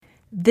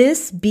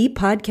This B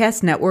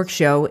Podcast Network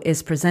show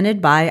is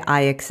presented by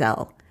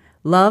IXL.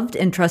 Loved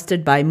and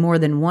trusted by more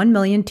than 1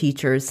 million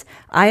teachers,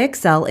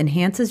 IXL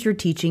enhances your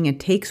teaching and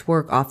takes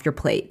work off your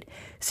plate,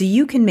 so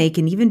you can make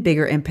an even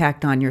bigger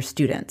impact on your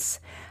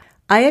students.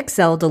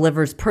 IXL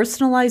delivers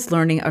personalized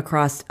learning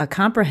across a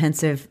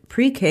comprehensive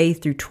pre-K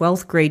through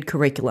 12th grade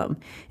curriculum,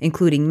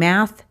 including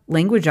math,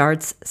 language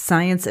arts,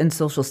 science, and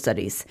social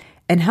studies,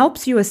 and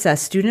helps you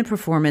assess student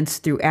performance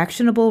through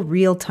actionable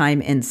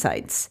real-time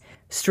insights.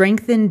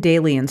 Strengthen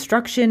daily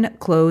instruction,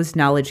 close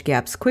knowledge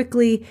gaps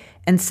quickly,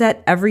 and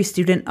set every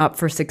student up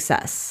for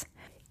success.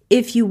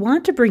 If you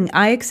want to bring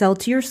IXL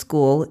to your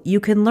school, you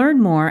can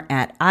learn more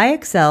at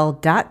ixl.com/BE.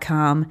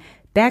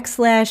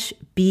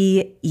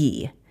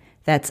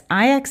 That's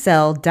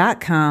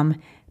ixl.com/BE.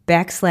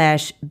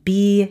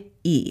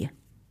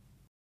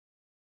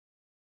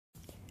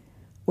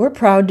 We're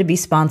proud to be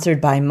sponsored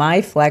by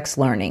MyFlex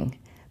Learning.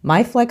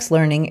 MyFlex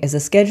Learning is a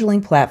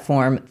scheduling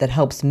platform that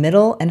helps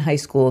middle and high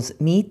schools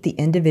meet the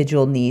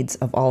individual needs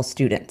of all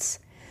students.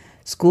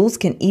 Schools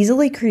can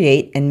easily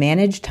create and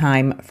manage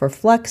time for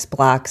flex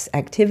blocks,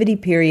 activity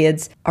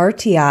periods,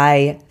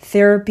 RTI,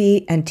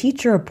 therapy, and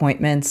teacher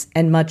appointments,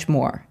 and much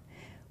more.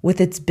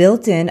 With its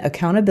built-in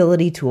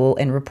accountability tool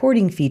and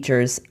reporting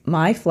features,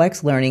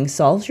 MyFlex Learning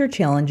solves your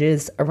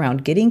challenges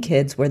around getting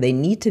kids where they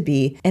need to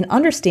be and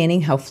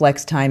understanding how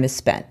flex time is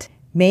spent.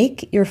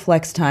 Make your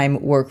flex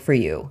time work for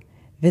you.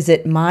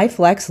 Visit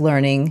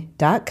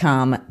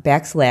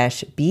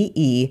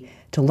myflexlearning.com/BE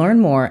to learn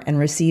more and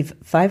receive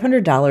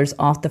 $500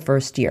 off the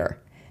first year.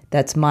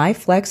 That's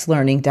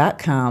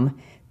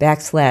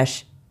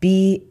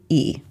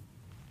myflexlearning.com/BE.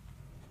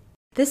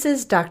 This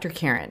is Dr.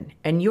 Karen,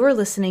 and you are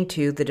listening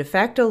to the De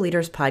Facto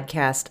Leaders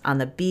Podcast on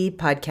the B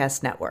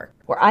Podcast Network,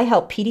 where I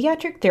help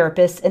pediatric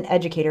therapists and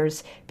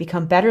educators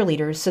become better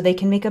leaders so they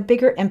can make a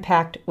bigger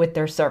impact with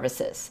their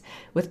services.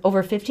 With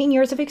over 15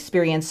 years of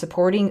experience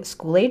supporting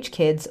school-age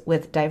kids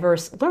with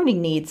diverse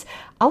learning needs,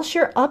 I'll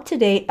share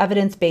up-to-date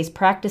evidence-based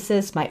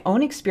practices, my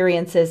own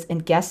experiences,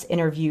 and guest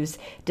interviews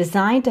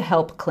designed to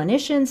help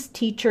clinicians,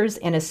 teachers,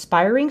 and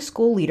aspiring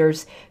school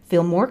leaders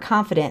feel more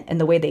confident in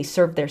the way they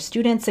serve their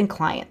students and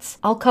clients.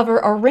 I'll cover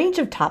a range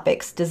of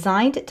topics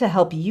designed to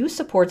help you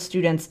support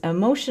students'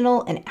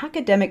 emotional and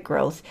academic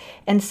growth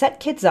and set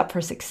kids up for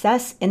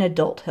success in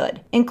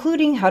adulthood,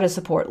 including how to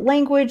support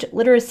language,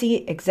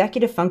 literacy,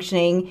 executive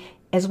functioning,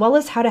 as well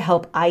as how to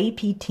help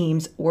IEP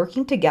teams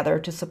working together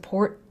to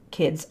support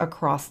kids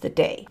across the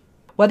day.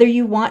 Whether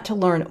you want to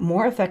learn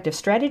more effective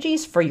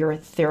strategies for your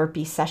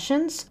therapy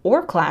sessions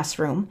or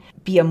classroom,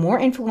 be a more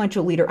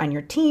influential leader on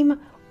your team,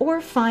 or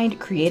find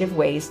creative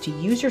ways to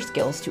use your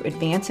skills to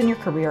advance in your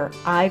career,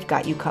 I've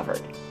got you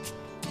covered.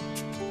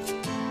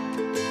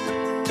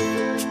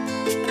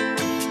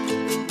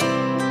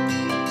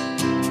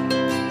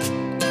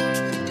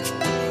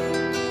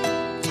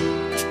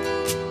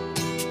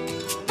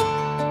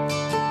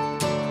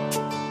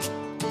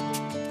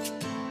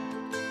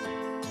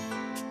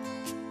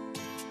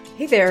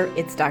 Hey there,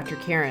 it's Dr.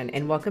 Karen,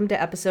 and welcome to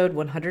episode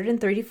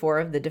 134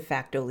 of the De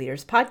Facto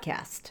Leaders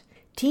Podcast.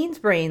 Teens'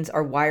 brains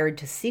are wired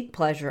to seek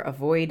pleasure,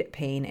 avoid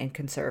pain, and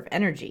conserve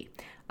energy.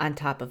 On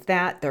top of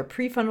that, their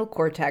prefrontal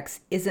cortex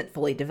isn't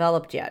fully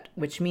developed yet,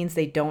 which means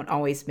they don't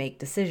always make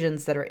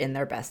decisions that are in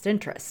their best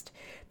interest.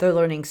 They're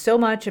learning so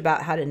much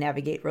about how to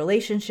navigate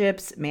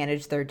relationships,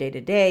 manage their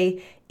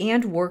day-to-day,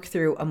 and work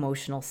through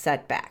emotional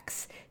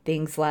setbacks.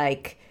 Things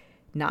like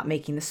not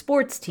making the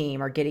sports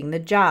team or getting the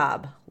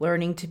job,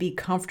 learning to be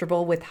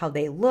comfortable with how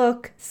they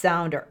look,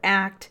 sound, or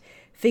act,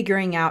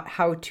 figuring out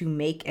how to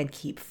make and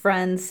keep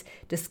friends,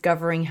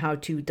 discovering how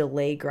to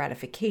delay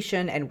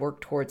gratification and work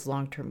towards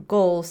long-term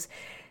goals,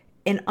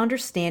 and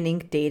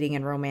understanding dating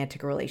and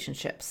romantic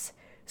relationships.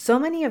 So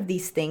many of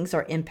these things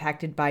are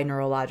impacted by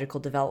neurological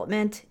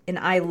development, and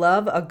I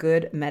love a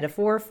good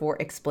metaphor for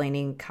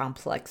explaining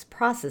complex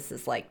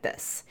processes like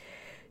this.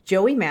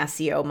 Joey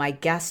Mascio, my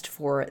guest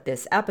for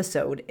this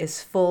episode,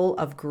 is full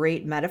of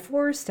great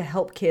metaphors to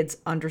help kids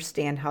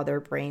understand how their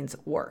brains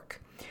work.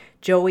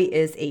 Joey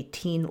is a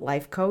teen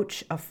life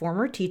coach, a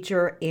former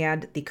teacher,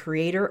 and the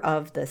creator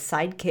of the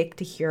Sidekick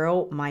to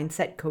Hero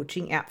mindset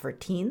coaching app for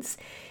teens.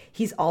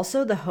 He's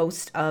also the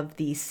host of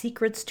the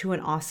Secrets to an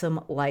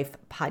Awesome Life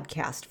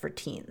podcast for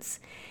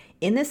teens.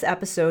 In this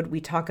episode,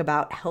 we talk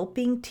about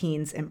helping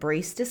teens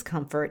embrace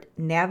discomfort,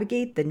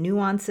 navigate the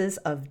nuances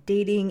of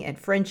dating and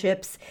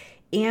friendships,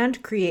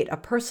 and create a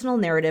personal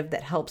narrative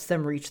that helps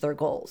them reach their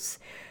goals.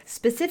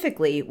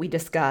 Specifically, we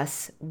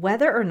discuss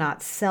whether or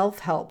not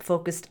self-help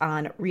focused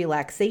on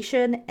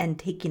relaxation and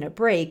taking a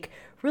break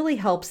really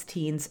helps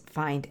teens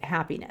find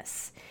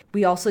happiness.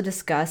 We also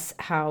discuss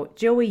how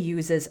Joey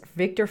uses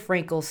Viktor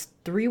Frankl's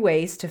 3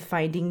 ways to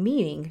finding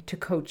meaning to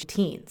coach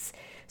teens.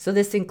 So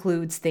this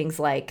includes things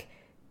like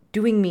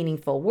doing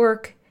meaningful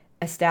work,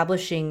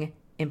 establishing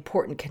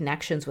important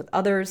connections with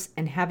others,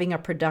 and having a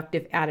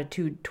productive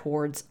attitude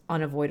towards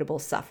unavoidable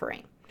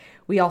suffering.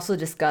 We also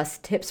discuss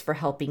tips for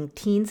helping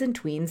teens and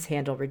tweens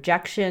handle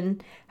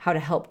rejection, how to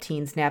help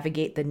teens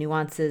navigate the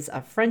nuances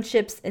of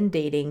friendships and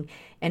dating,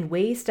 and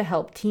ways to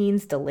help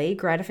teens delay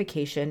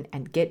gratification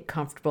and get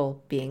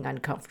comfortable being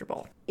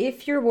uncomfortable.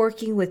 If you're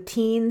working with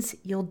teens,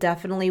 you'll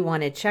definitely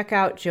want to check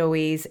out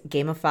Joey's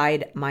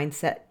gamified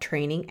mindset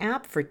training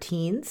app for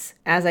teens.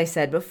 As I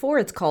said before,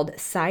 it's called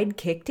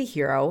Sidekick to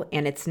Hero,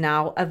 and it's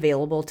now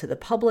available to the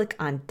public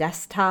on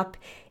desktop.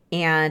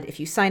 And if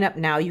you sign up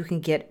now, you can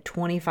get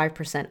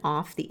 25%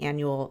 off the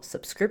annual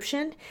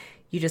subscription.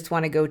 You just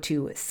want to go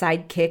to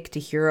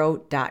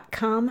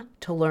sidekicktohero.com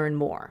to learn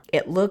more.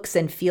 It looks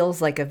and feels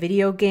like a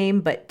video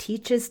game, but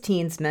teaches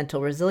teens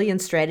mental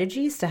resilience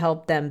strategies to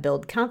help them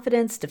build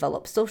confidence,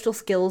 develop social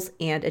skills,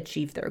 and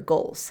achieve their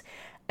goals.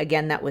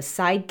 Again, that was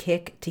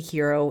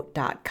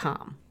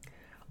sidekicktohero.com.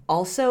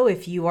 Also,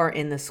 if you are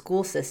in the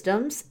school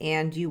systems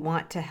and you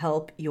want to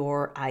help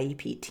your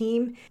IEP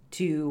team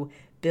to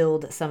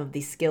build some of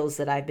these skills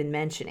that I've been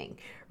mentioning.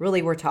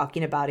 Really, we're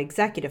talking about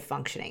executive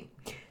functioning.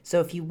 So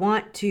if you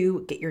want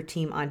to get your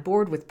team on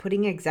board with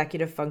putting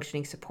executive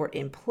functioning support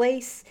in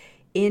place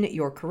in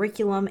your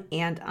curriculum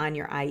and on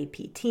your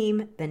IEP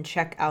team, then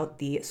check out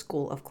the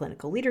School of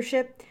Clinical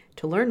Leadership.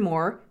 To learn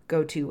more,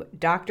 go to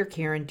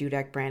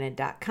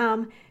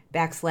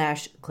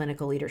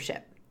drkarendudekbrandon.com/clinical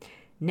leadership.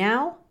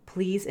 Now,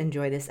 please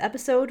enjoy this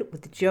episode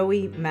with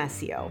Joey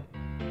Mascio.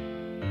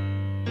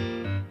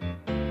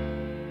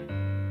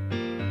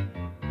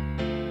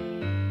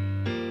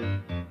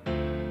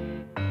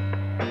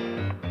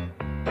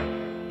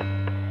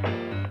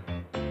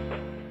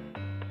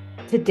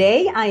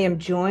 Today, I am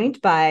joined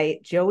by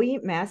Joey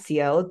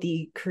Mascio,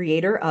 the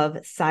creator of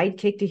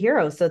Sidekick to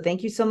Hero. So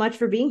thank you so much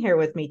for being here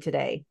with me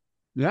today.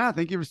 Yeah,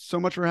 thank you so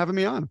much for having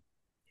me on.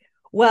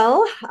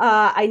 Well,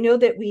 I know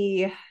that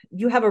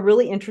you have a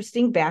really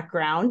interesting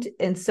background.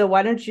 And so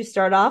why don't you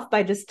start off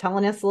by just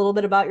telling us a little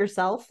bit about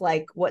yourself?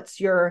 Like what's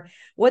your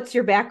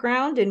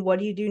background and what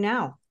do you do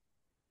now?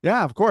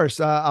 Yeah, of course.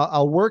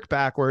 I'll work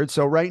backwards.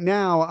 So right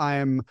now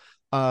I'm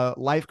a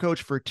life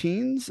coach for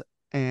teens,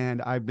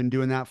 and I've been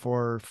doing that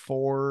for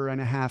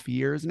 4.5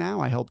 years now.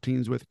 I help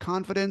teens with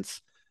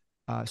confidence,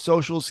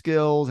 social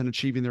skills, and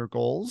achieving their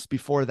goals.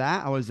 Before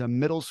that, I was a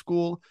middle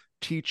school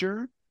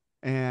teacher,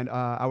 and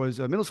I was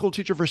a middle school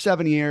teacher for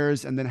 7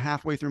 years. And then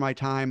halfway through my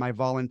time, I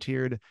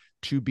volunteered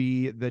to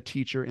be the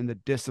teacher in the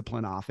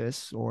discipline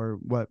office, or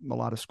what a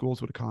lot of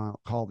schools would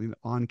call the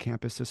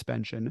on-campus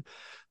suspension.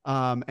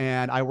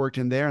 And I worked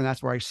in there, and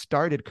that's where I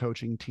started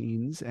coaching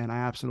teens, and I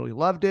absolutely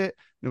loved it.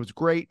 It was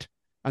great.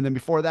 And then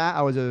before that,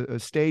 I was a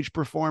stage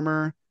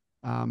performer.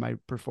 I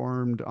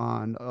performed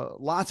on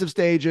lots of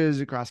stages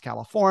across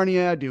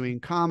California, doing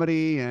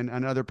comedy and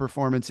other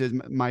performances.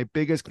 My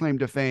biggest claim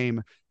to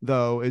fame,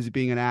 though, is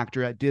being an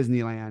actor at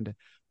Disneyland,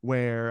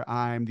 where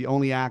I'm the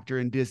only actor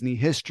in Disney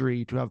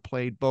history to have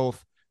played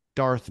both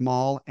Darth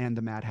Maul and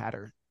the Mad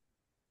Hatter.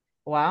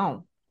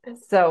 Wow.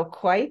 So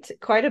quite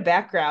a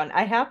background.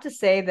 I have to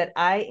say that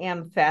I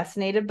am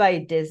fascinated by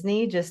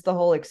Disney, just the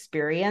whole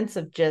experience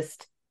of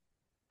just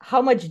how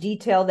much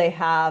detail they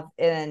have.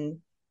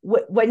 And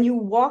when you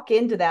walk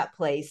into that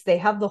place, they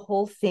have the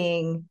whole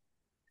thing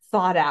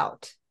thought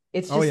out.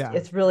 Oh yeah,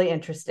 It's really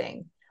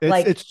interesting. it's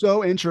Like, it's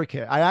so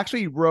intricate. I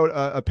actually wrote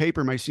a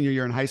paper my senior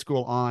year in high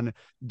school on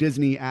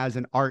Disney as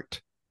an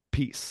art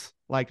piece,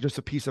 like just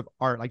a piece of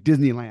art, like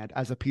Disneyland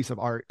as a piece of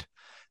art.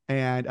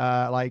 And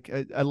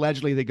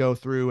allegedly they go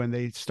through and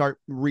they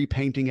start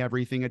repainting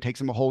everything. It takes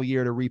them a whole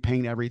year to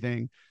repaint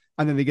everything,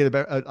 and then they get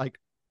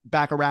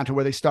back around to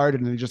where they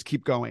started, and they just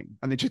keep going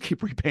and they just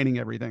keep repainting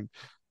everything.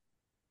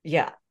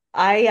 yeah.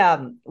 I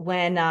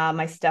when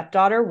my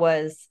stepdaughter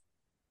was,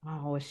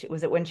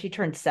 was it when she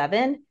turned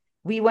 7?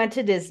 We went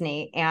to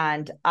Disney,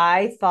 and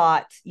I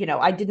thought,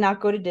 I did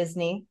not go to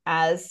Disney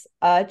as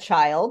a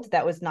child.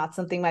 That was not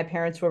something my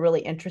parents were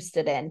really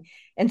interested in.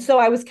 And so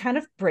I was kind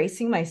of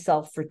bracing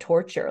myself for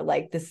torture.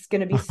 Like, this is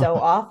going to be so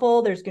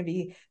awful. There's going to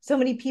be so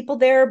many people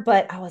there.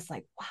 But I was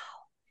like, wow,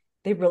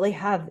 they really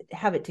have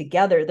it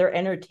together. They're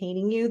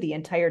entertaining you the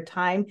entire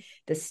time.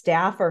 The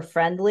staff are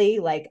friendly.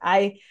 Like,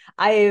 I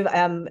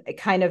am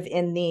kind of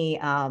in the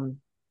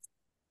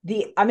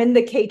I'm in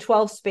the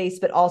K-12 space,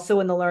 but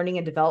also in the learning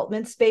and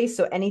development space.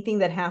 So anything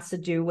that has to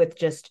do with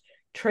just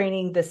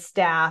training the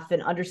staff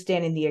and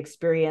understanding the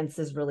experience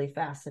is really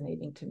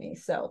fascinating to me.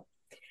 So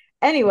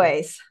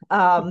anyways,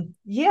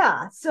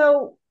 yeah.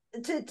 So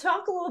to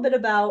talk a little bit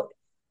about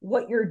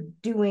what you're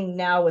doing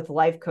now with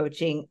life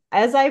coaching,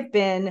 as I've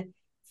been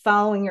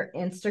following your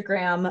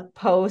Instagram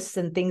posts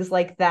and things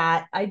like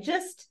that,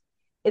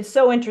 it's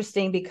so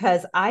interesting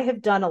because I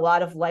have done a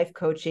lot of life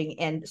coaching,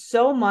 and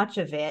so much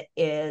of it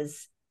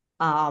is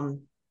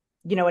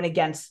and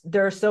again,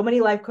 there are so many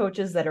life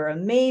coaches that are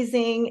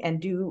amazing and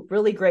do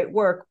really great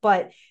work,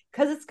 but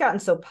because it's gotten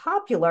so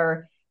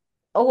popular,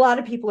 a lot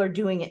of people are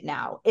doing it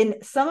now. And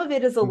some of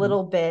it is a Mhm.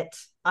 little bit,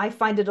 I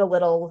find it a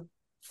little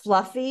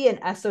fluffy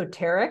and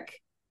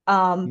esoteric.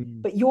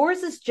 Mhm. But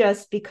yours is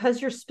just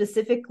because you're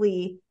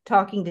specifically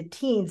talking to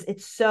teens,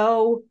 it's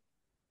so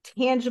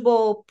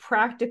tangible,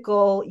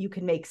 practical, you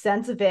can make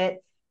sense of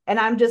it. And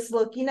I'm just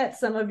looking at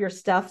some of your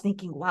stuff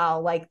thinking,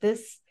 wow, like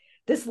this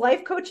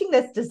life coaching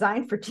that's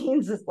designed for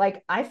teens is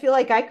like, I feel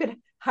like I could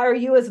hire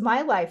you as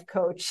my life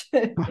coach.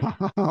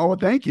 Oh,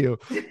 thank you.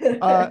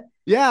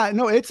 Yeah,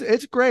 no,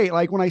 it's great.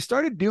 Like when I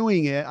started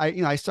doing it,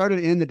 I started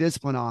in the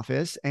discipline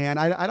office, and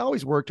I'd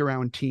always worked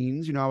around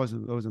teens. I was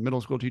a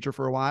middle school teacher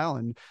for a while,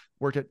 and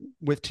worked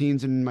with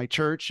teens in my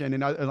church and in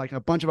like a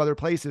bunch of other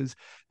places.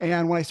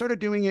 And when I started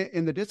doing it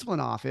in the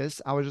discipline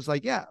office, I was just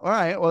like, yeah, all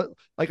right, well,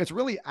 like it's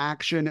really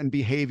action and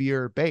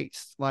behavior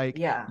based. Like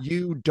Yeah.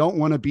 you don't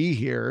want to be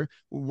here.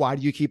 Why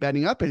do you keep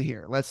ending up in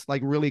here? Let's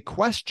like really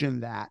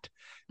question that.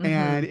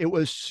 And Mm-hmm. it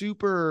was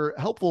super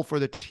helpful for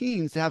the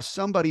teens to have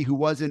somebody who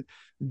wasn't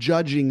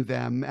judging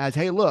them as,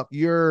 hey, look,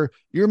 you're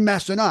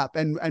messing up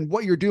and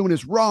what you're doing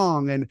is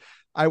wrong. And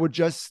I would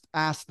just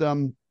ask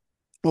them,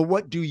 well,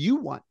 what do you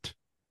want? Like,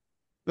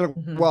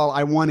 Mm-hmm. well,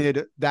 I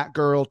wanted that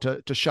girl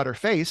to shut her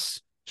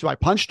face, so I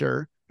punched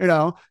her,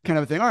 kind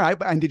of thing. All right,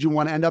 and did you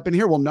want to end up in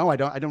here? Well, no, I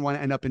don't. I don't want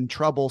to end up in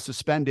trouble,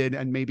 suspended,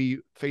 and maybe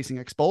facing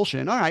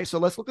expulsion. All right, so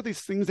let's look at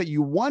these things that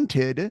you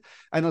wanted,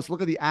 and let's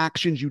look at the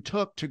actions you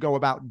took to go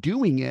about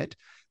doing it.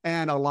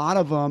 And a lot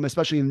of them,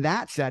 especially in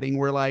that setting,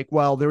 were like,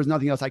 well, there was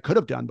nothing else I could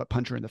have done but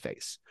punch her in the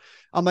face.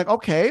 I'm like,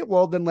 okay,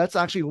 well, then let's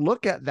actually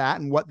look at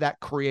that and what that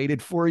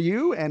created for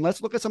you. And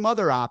let's look at some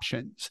other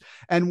options.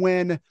 And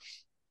when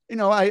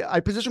I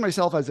position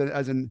myself as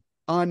an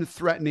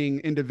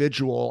unthreatening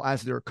individual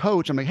as their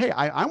coach. I'm like, hey,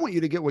 I want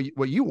you to get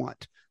what you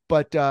want,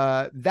 but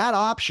that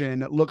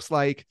option looks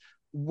like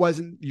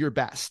wasn't your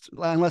best.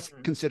 And let's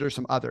consider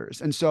some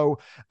others. And so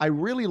I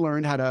really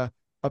learned how to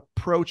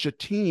approach a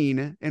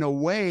teen in a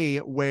way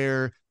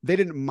where they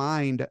didn't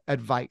mind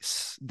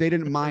advice. They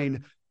didn't mind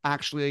Mm-hmm.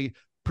 actually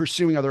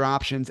pursuing other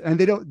options, and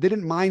they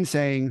didn't mind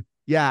saying,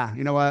 yeah,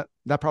 you know what,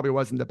 that probably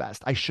wasn't the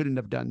best. I shouldn't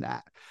have done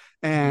that.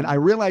 And Mm-hmm. I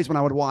realized when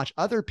I would watch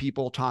other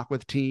people talk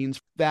with teens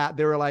that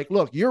they were like,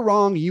 look, you're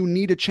wrong. You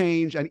need to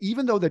change. And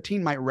even though the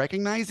teen might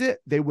recognize it,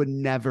 they would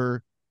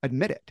never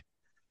admit it.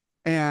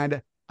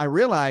 And I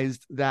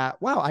realized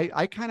that, wow,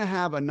 I kind of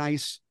have a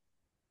nice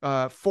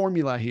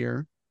formula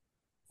here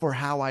for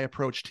how I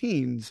approach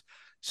teens.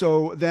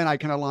 So then I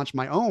kind of launched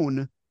my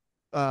own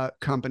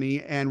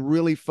company and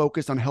really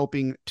focused on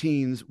helping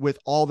teens with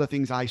all the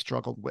things I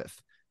struggled with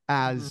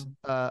as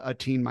Mm-hmm. a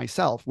teen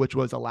myself, which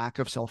was a lack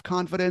of self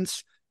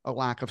confidence, a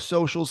lack of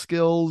social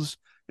skills.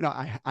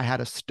 I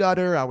had a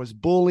stutter. I was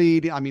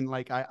bullied. I mean,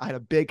 like I had a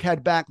big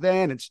head back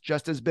then. It's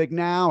just as big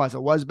now as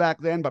it was back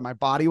then, but my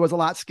body was a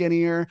lot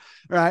skinnier,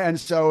 right? And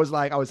so it was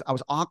like I was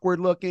awkward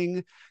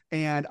looking,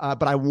 and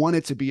but I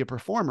wanted to be a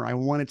performer. I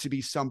wanted to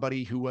be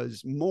somebody who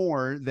was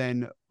more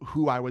than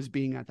who I was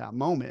being at that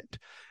moment.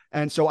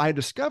 And so I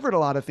discovered a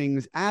lot of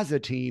things as a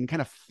teen,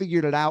 kind of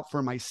figured it out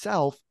for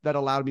myself that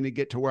allowed me to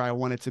get to where I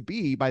wanted to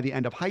be by the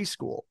end of high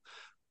school.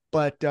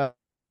 But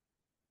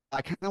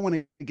I kind of want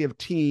to give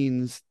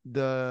teens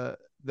the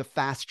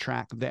fast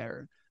track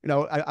there.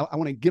 I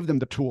want to give them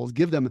the tools,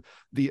 give them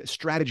the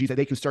strategies that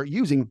they can start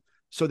using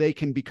so they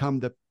can become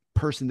the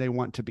person they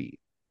want to be.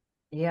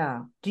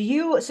 Yeah. Do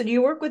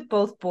you work with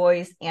both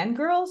boys and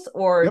girls,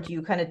 or Yep. do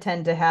you kind of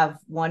tend to have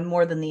one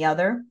more than the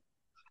other?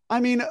 I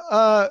mean,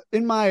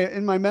 in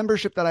my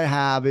membership that I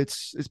have,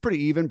 it's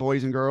pretty even,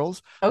 boys and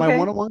girls. My Okay.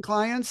 one-on-one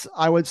clients,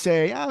 I would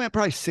say, yeah, I mean,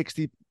 probably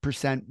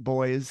 60%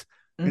 boys,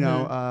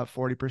 Mm-hmm.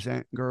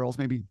 40% girls,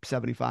 maybe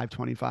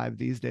 75-25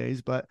 these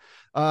days. But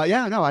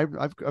yeah, no,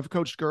 I've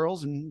coached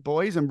girls and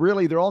boys, and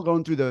really they're all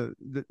going through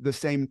the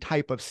same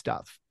type of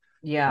stuff.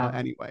 Yeah.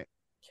 Anyway.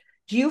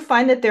 Do you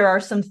find that there are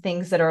some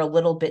things that are a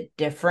little bit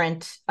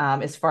different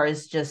as far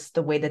as just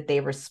the way that they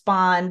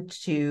respond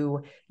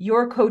to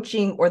your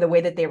coaching or the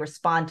way that they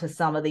respond to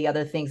some of the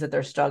other things that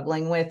they're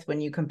struggling with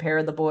when you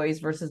compare the boys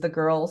versus the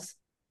girls?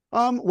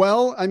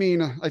 Well, I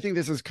mean, I think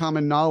this is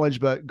common knowledge,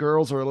 but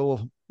girls are a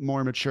little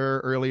more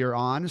mature earlier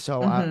on.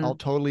 So I'll Mm-hmm.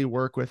 totally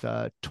work with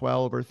a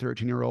 12 or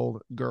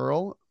 13-year-old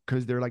girl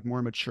because they're like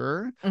more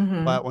mature.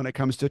 Mm-hmm. But when it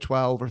comes to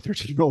 12 or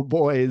 13-year-old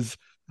boys,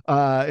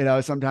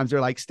 sometimes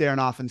they're like staring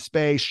off in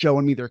space,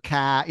 showing me their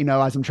cat,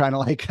 as I'm trying to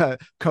like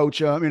coach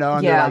them, and they're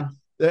like,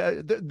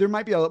 Yeah. there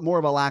might be more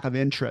of a lack of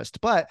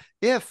interest. But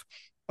if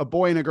a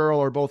boy and a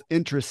girl are both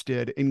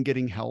interested in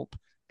getting help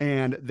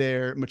and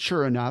they're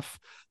mature enough,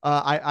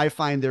 I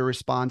find their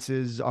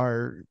responses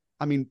are,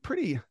 I mean,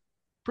 pretty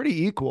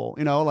equal.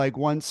 Like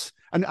once,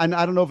 and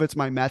I don't know if it's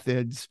my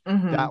methods that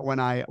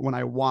Mm-hmm. when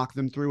I walk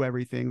them through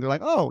everything, they're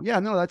like, oh yeah,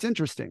 no, that's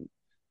interesting.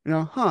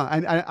 Huh?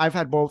 And I've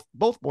had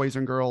both boys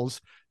and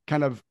girls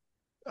kind of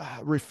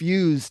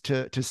refuse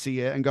to see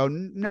it and go,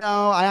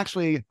 no,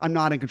 I'm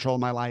not in control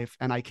of my life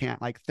and I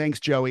can't. Like, thanks,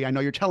 Joey. I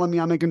know you're telling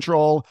me I'm in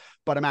control,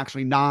 but I'm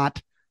actually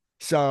not.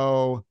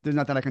 So there's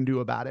nothing I can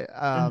do about it.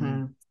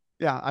 Mm-hmm.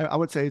 Yeah, I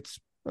would say it's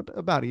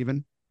about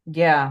even.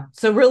 Yeah.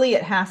 So really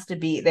they have to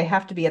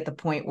be at the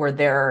point where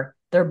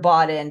they're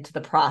bought into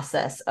the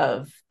process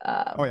of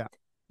Oh yeah.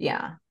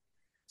 yeah.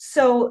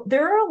 So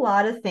there are a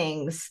lot of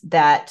things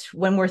that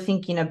when we're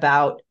thinking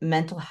about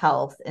mental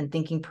health and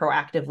thinking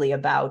proactively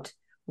about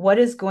what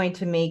is going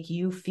to make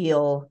you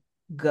feel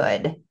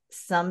good,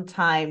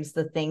 sometimes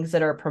the things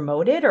that are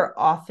promoted are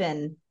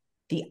often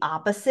the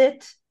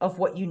opposite of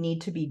what you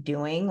need to be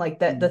doing. Like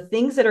the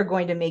things that are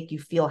going to make you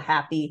feel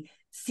happy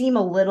seem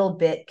a little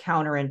bit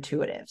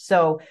counterintuitive.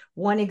 So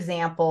one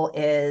example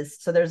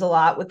is, so there's a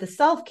lot with the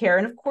self-care,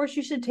 and of course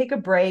you should take a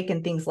break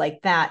and things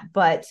like that,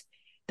 but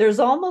there's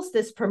almost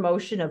this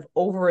promotion of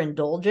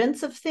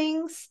overindulgence of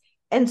things.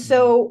 And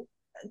so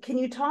can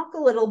you talk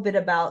a little bit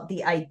about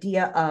the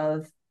idea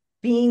of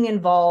being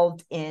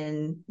involved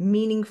in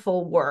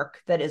meaningful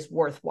work that is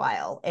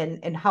worthwhile,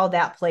 and how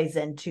that plays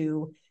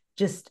into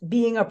just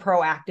being a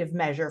proactive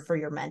measure for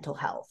your mental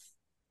health?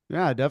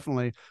 Yeah,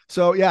 definitely.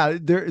 So yeah,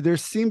 there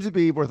seems to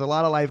be with a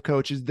lot of life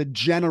coaches, the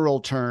general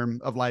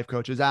term of life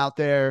coaches out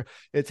there,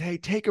 it's, hey,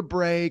 take a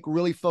break,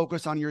 really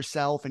focus on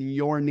yourself and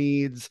your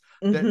needs.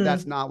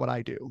 That's not what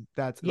I do.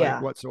 That's like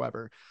Yeah.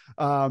 whatsoever.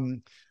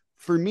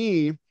 For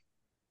me,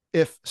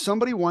 if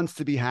somebody wants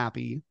to be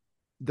happy,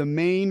 the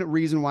main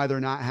reason why they're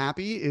not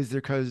happy is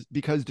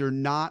because they're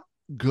not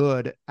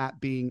good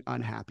at being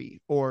unhappy,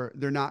 or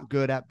they're not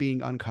good at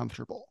being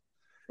uncomfortable.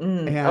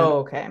 And Oh,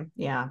 okay.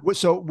 Yeah.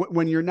 so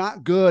when you're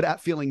not good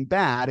at feeling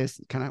bad, is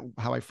kind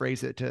of how I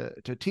phrase it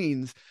to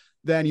teens,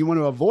 then you want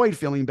to avoid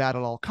feeling bad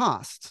at all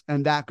costs.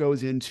 And that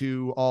goes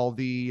into all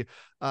the,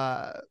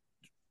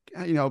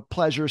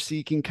 pleasure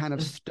seeking kind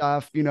of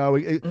stuff.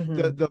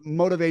 The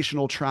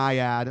motivational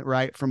triad,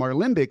 right, from our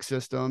limbic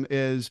system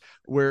is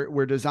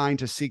we're designed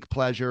to seek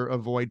pleasure,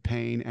 avoid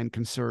pain, and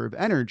conserve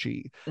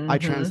energy. I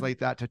translate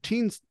that to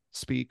teens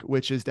speak,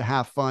 which is to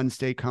have fun,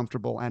 stay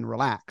comfortable, and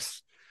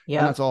relax.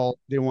 And that's Yep. all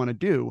they want to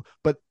do.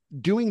 But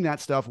doing that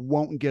stuff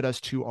won't get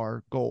us to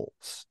our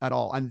goals at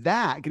all. And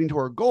that getting to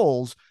our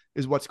goals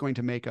is what's going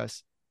to make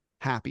us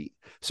happy.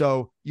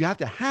 So you have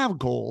to have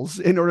goals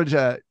in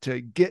order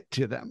to get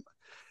to them.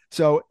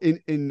 So in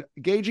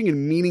engaging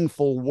in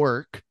meaningful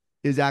work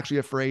is actually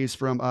a phrase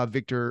from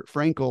Viktor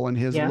Frankl and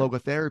his Yeah.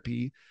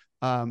 logotherapy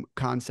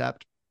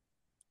concept,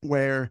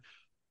 where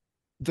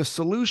the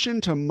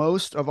solution to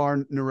most of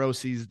our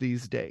neuroses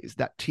these days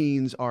that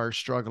teens are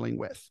struggling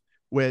with,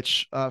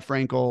 which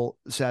Frankl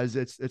says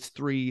it's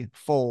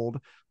threefold,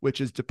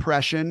 which is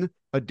depression,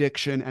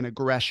 addiction, and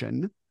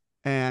aggression.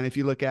 And if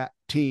you look at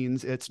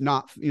teens, it's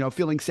not,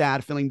 feeling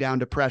sad, feeling down,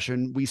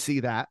 depression. We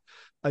see that.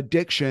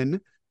 Addiction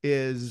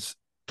is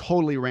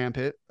totally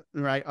rampant,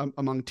 right?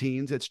 Among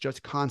teens, it's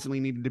just constantly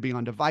needing to be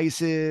on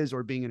devices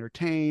or being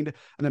entertained.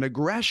 And then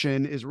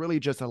aggression is really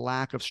just a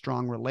lack of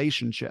strong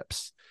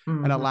relationships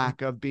and a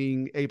lack of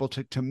being able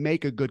to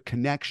make a good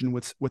connection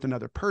with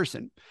another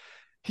person.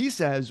 He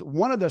says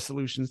one of the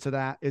solutions to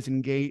that is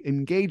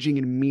engaging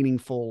in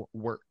meaningful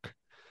work.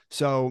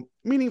 So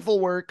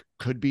meaningful work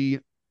could be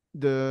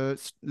the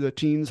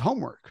teens'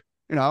 homework,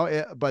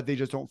 but they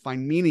just don't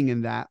find meaning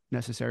in that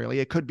necessarily.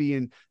 It could be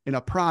in a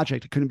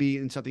project. It could be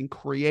in something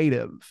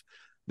creative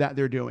that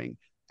they're doing.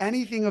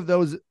 Anything of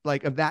those,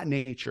 like of that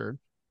nature,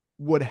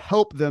 would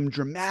help them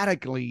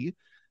dramatically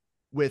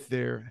with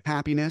their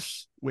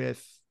happiness,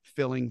 with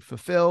feeling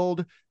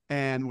fulfilled,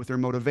 and with their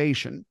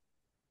motivation.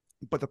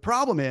 But the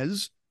problem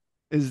is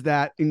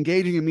that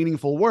engaging in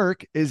meaningful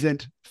work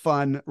isn't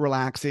fun,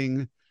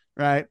 relaxing,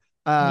 right?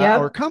 Or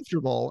Yep.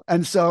 comfortable.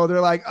 And so they're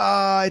like,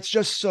 it's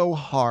just so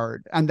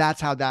hard. And that's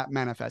how that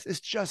manifests. It's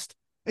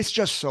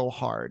just so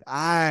hard.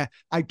 I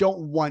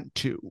don't want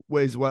to,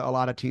 is what a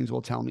lot of teens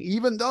will tell me,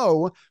 even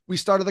though we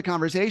started the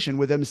conversation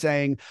with them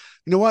saying,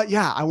 you know what?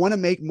 Yeah, I want to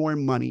make more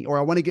money, or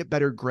I want to get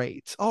better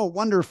grades. Oh,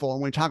 wonderful.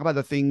 And when we talk about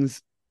the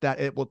things that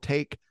it will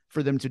take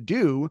for them to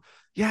do,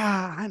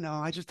 yeah, I know,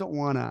 I just don't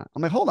want to.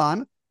 I'm like, hold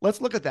on, let's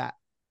look at that.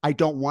 I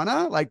don't want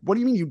to? Like, what do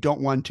you mean you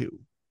don't want to?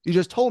 You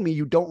just told me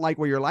you don't like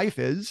where your life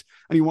is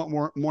and you want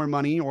more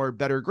money or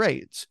better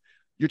grades.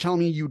 You're telling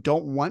me you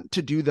don't want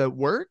to do the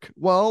work?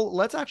 Well,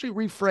 let's actually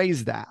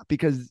rephrase that,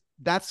 because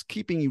that's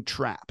keeping you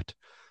trapped.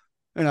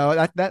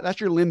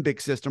 That's your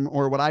limbic system,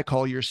 or what I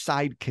call your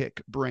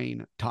sidekick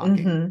brain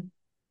talking,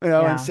 and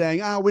Yeah.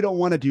 saying, we don't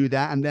want to do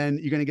that. And then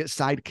you're going to get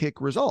sidekick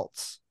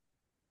results.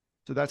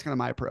 So that's kind of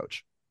my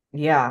approach.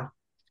 Yeah.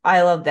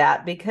 I love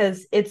that,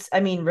 because I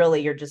mean,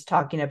 really, you're just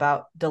talking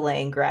about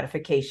delaying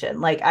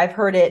gratification. Like I've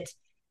heard it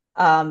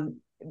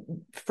um,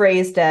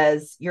 phrased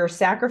as you're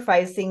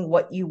sacrificing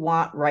what you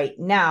want right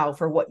now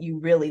for what you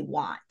really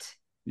want.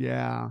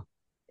 Yeah.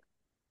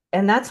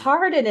 And that's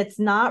hard. And it's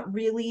not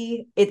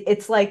really,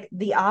 it's like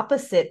the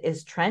opposite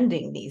is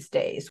trending these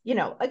days.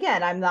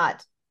 Again,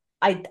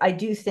 I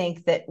do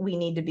think that we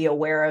need to be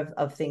aware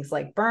of things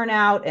like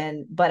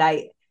burnout, but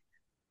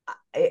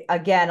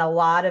again, a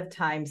lot of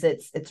times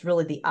it's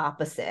really the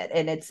opposite,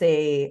 and it's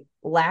a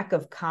lack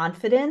of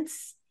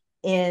confidence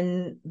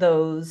in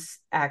those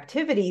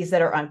activities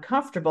that are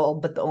uncomfortable,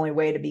 but the only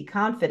way to be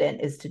confident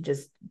is to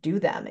just do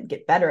them and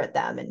get better at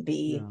them and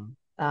be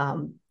Yeah.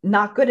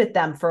 not good at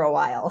them for a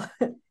while.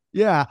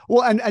 Yeah.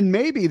 Well, and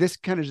maybe this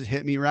kind of just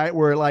hit me, right?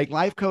 Where like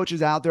life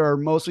coaches out there are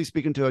mostly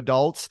speaking to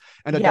adults,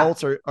 and Yeah.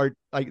 adults are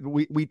like,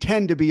 we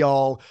tend to be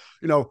all,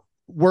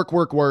 work,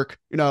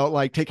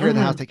 like take care of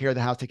the house, Mm-hmm. take care of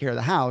the house, take care of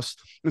the house.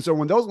 And so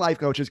when those life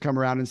coaches come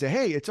around and say,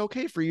 hey, it's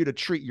okay for you to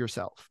treat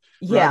yourself,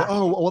 right? Yeah.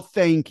 Oh, well,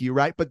 thank you,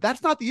 right? But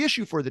that's not the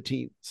issue for the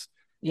teens,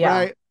 Yeah.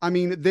 right? I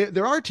mean,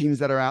 there are teens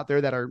that are out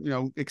there that are,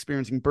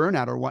 experiencing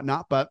burnout or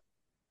whatnot, but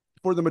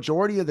for the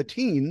majority of the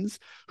teens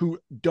who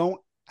don't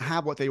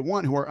have what they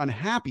want, who are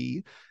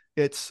unhappy,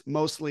 it's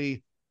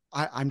mostly,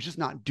 I'm just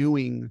not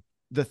doing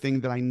the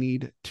thing that I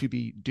need to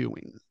be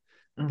doing.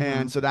 Mm-hmm.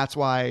 And so that's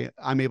why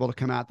I'm able to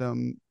come at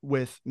them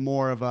with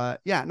more of a,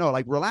 yeah, no,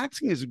 like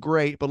relaxing is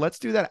great, but let's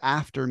do that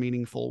after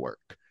meaningful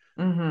work.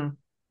 Mm-hmm.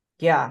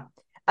 Yeah.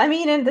 I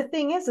mean, and the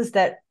thing is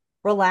that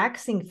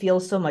relaxing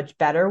feels so much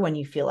better when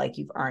you feel like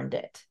you've earned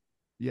it.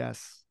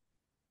 Yes.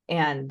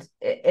 And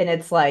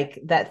it's like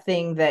that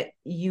thing that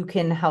you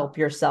can help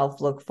yourself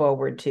look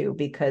forward to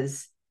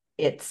because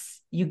it's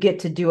you get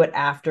to do it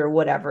after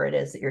whatever it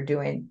is that you're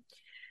doing.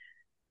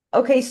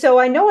 Okay, so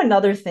I know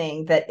another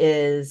thing that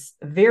is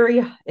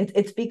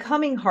it's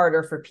becoming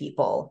harder for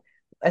people,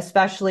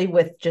 especially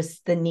with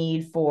just the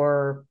need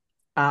for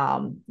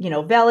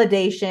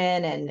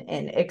validation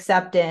and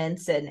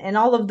acceptance and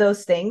all of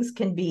those things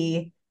can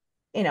be,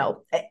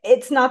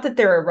 it's not that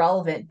they're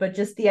irrelevant, but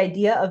just the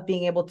idea of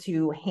being able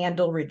to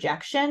handle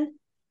rejection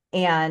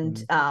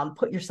and Mhm.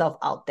 put yourself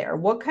out there.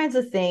 What kinds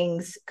of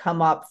things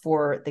come up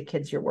for the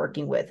kids you're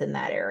working with in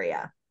that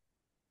area?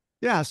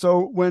 Yeah.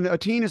 So when a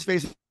teen is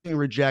facing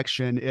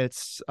rejection,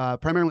 it's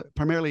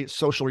primarily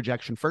social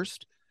rejection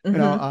first.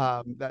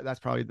 Mm-hmm. That's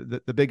probably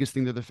the biggest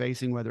thing that they're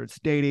facing, whether it's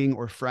dating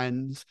or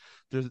friends.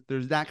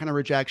 There's that kind of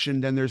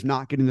rejection. Then there's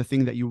not getting the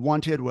thing that you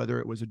wanted, whether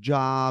it was a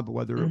job,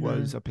 whether it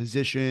was Mm-hmm. a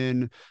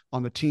position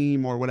on the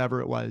team or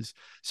whatever it was.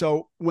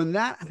 So when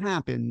that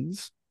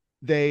happens,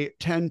 they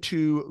tend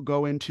to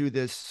go into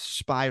this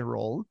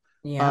spiral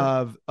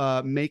Yeah.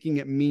 of making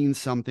it mean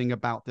something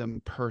about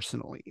them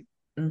personally.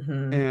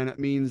 Mm-hmm. And it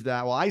means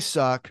that, well, I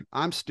suck,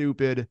 I'm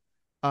stupid,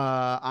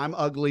 I'm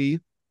ugly,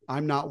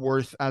 I'm not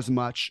worth as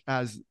much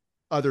as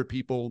other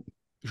people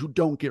who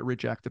don't get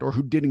rejected or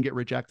who didn't get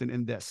rejected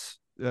in this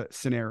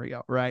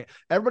scenario, right?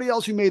 Everybody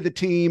else who made the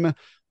team,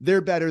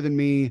 they're better than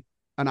me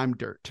and I'm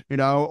dirt,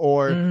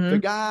 or the Mm-hmm.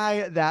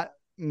 guy that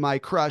my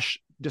crush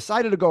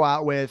decided to go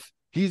out with,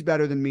 he's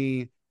better than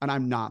me and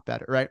I'm not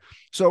better, right?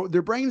 So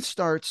their brain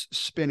starts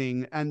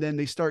spinning and then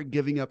they start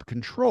giving up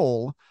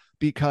control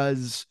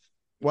because,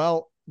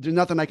 well, there's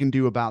nothing I can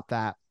do about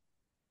that.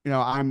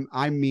 I'm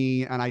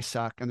me and I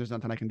suck, and there's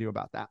nothing I can do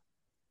about that.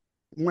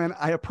 When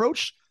I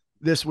approach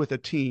this with a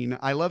teen,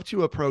 I love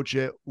to approach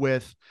it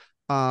with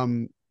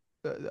um,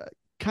 uh,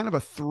 kind of a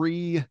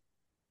three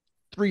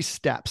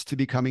steps to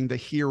becoming the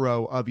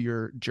hero of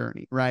your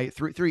journey, right?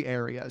 Three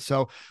areas.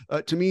 So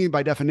to me,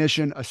 by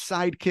definition, a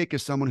sidekick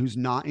is someone who's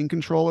not in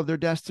control of their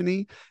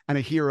destiny, and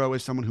a hero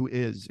is someone who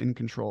is in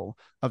control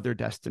of their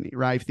destiny,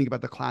 right? If you think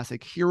about the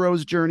classic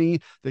hero's journey,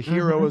 the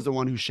hero Mm-hmm. is the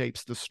one who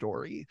shapes the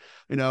story.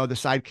 The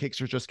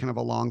sidekicks are just kind of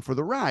along for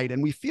the ride,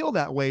 and we feel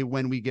that way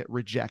when we get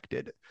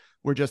rejected.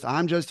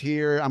 I'm just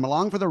here, I'm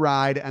along for the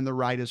ride, and the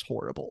ride is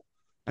horrible,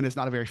 and it's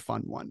not a very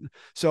fun one.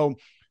 So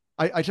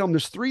I tell them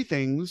there's three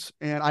things,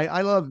 and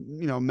I love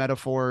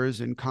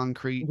metaphors and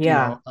concrete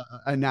Yeah.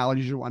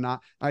 analogies and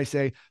whatnot. I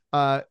say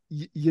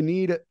you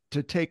need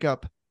to take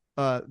up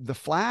the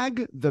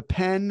flag, the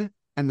pen,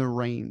 and the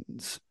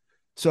reins.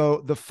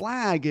 So the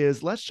flag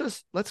is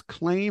let's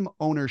claim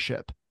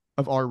ownership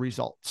of our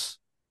results,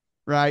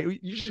 right?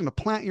 You're just gonna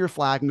plant your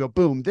flag and go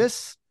boom.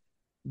 This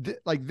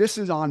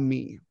is on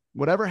me.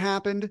 Whatever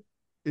happened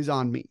is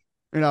on me,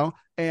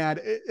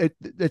 and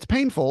it's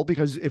painful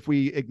because if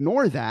we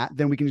ignore that,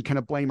 then we can kind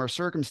of blame our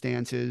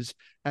circumstances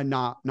and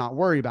not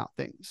worry about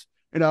things,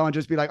 and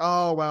just be like,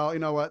 oh, well, you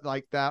know what,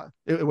 like that,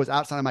 it was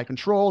outside of my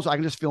control. So I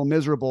can just feel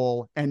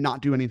miserable and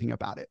not do anything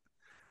about it.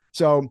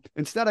 So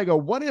instead I go,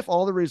 what if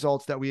all the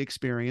results that we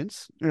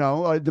experience,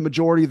 the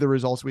majority of the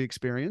results we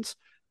experience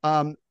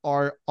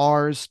are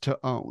ours to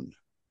own.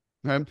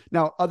 Okay.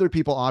 Now, other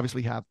people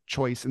obviously have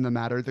choice in the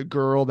matter. The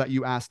girl that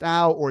you asked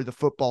out, or the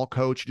football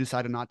coach who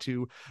decided not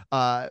to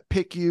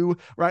pick you,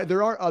 right?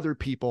 There are other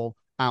people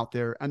out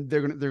there, and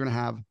they're gonna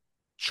have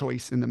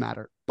choice in the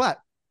matter. But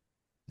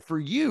for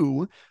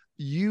you,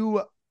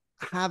 you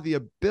have the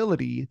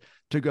ability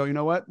to go, you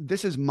know what?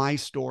 This is my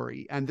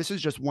story, and this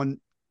is just one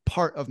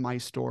part of my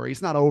story.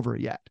 It's not over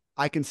yet.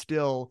 I can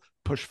still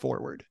push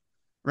forward.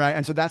 Right.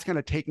 And so that's kind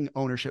of taking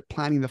ownership,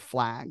 planting the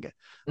flag.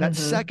 That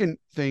Mm-hmm. second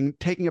thing,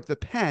 taking up the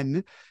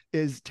pen,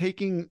 is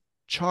taking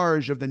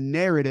charge of the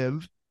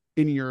narrative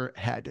in your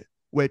head,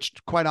 which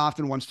quite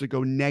often wants to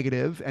go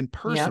negative and Yep.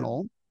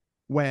 personal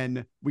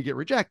when we get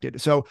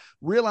rejected. So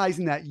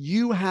realizing that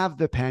you have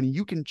the pen,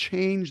 you can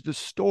change the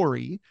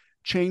story,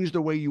 change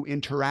the way you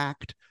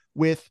interact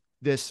with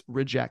this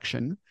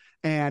rejection,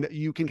 and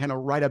you can kind of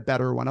write a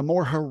better one, a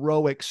more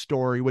heroic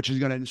story, which is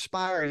going to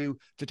inspire you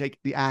to take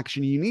the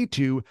action you need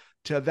to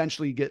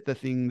eventually get the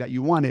thing that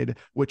you wanted,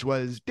 which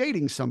was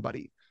dating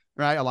somebody,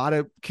 right? A lot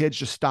of kids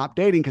just stop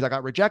dating because I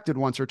got rejected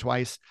once or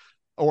twice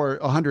or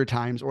 100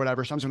 times or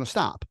whatever. So I'm just going to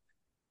stop.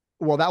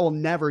 well, that will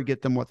never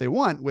get them what they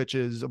want, which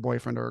is a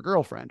boyfriend or a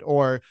girlfriend.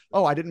 Or,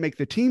 oh, I didn't make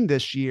the team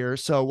this year,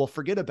 so we'll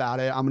forget about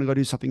it. I'm going to go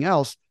do something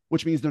else,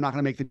 which means they're not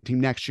going to make the team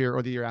next year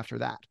or the year after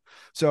that.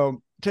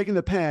 So taking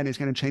the pen is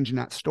kind of changing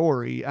that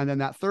story. And then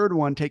that third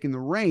one, taking the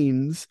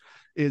reins,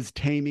 is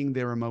taming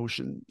their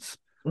emotions,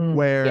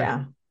 where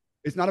Yeah.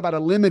 it's not about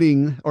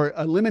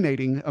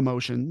eliminating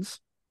emotions.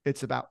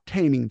 It's about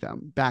taming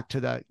them back to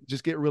that.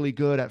 Just get really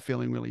good at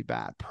feeling really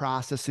bad,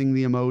 processing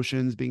the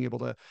emotions, being able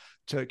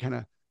to kind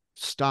of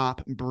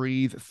stop,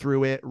 breathe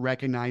through it,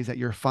 recognize that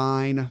you're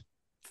fine.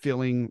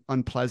 Feeling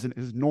unpleasant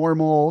is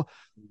normal.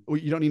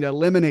 You don't need to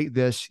eliminate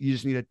this. You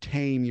just need to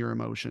tame your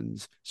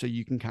emotions so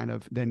you can kind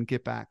of then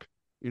get back,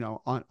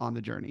 on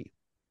the journey.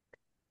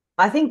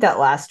 I think that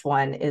last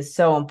one is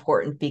so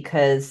important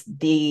because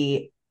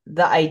the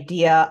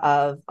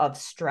idea of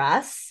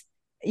stress,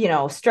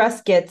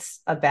 stress gets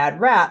a bad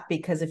rap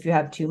because if you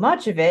have too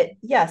much of it,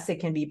 yes,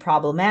 it can be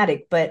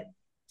problematic, but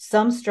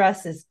some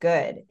stress is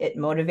good. It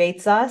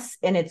motivates us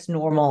and it's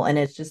normal and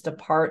it's just a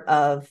part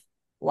of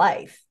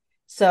life.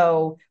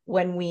 So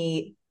when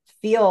we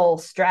feel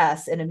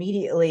stress and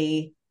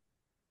immediately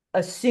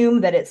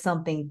assume that it's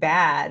something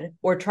bad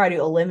or try to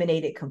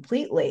eliminate it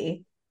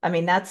completely, I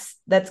mean, that's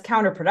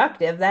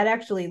counterproductive. That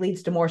actually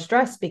leads to more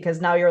stress because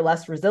now you're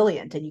less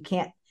resilient and you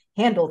can't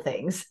handle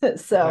things. Yeah.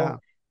 So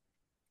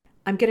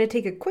I'm going to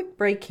take a quick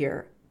break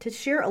here to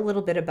share a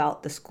little bit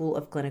about the School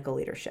of Clinical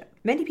Leadership.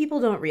 Many people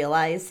don't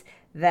realize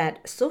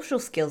that social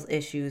skills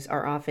issues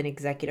are often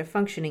executive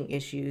functioning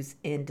issues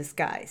in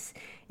disguise.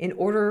 In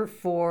order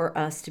for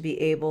us to be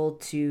able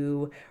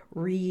to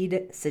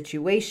read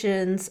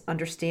situations,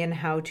 understand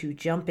how to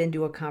jump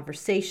into a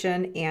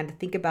conversation, and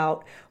think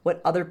about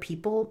what other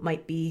people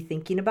might be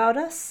thinking about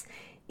us,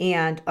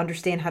 and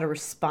understand how to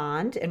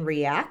respond and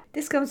react.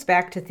 This comes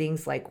back to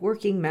things like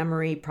working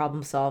memory,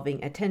 problem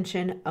solving,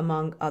 attention,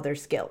 among other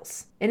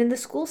skills. And in the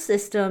school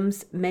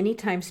systems, many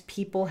times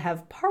people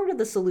have part of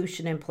the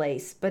solution in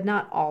place, but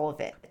not all of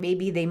it.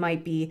 Maybe they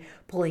might be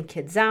pulling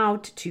kids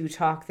out to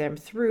talk them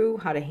through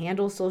how to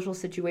handle social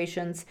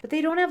situations, but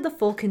they don't have the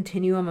full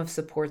continuum of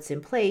supports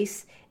in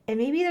place. And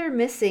maybe they're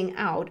missing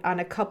out on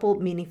a couple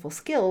meaningful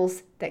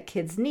skills that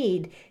kids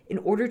need in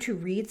order to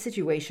read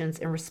situations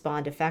and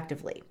respond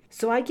effectively.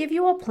 So I give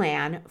you a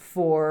plan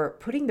for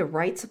putting the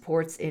right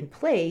supports in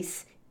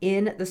place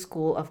in the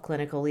School of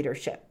Clinical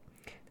Leadership.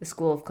 The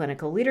School of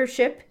Clinical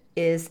Leadership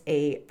is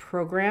a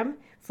program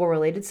for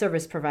related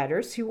service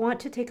providers who want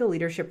to take a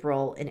leadership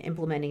role in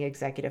implementing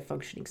executive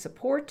functioning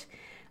support.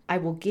 I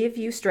will give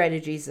you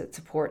strategies that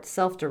support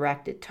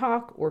self-directed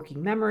talk,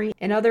 working memory,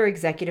 and other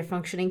executive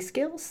functioning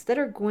skills that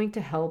are going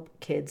to help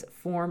kids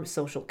form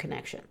social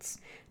connections.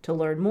 To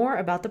learn more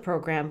about the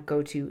program,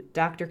 go to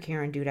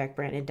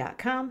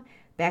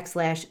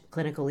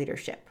drkarendudekbrandon.com/clinical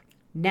leadership.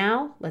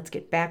 Now, let's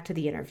get back to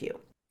the interview.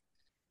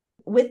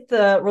 With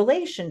the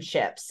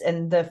relationships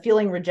and the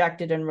feeling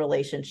rejected in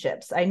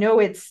relationships, I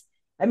know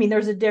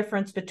there's a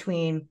difference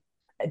between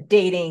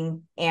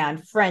dating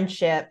and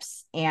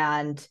friendships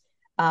and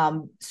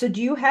so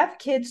do you have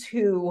kids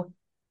who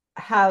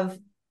have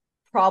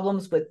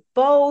problems with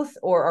both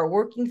or are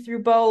working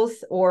through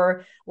both?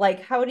 Or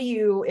like, how do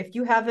you, if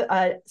you have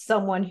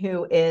someone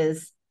who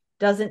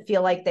doesn't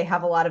feel like they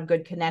have a lot of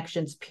good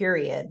connections,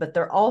 period, but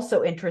they're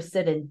also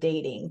interested in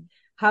dating,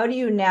 how do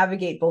you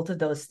navigate both of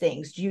those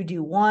things? Do you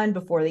do one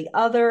before the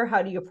other?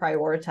 How do you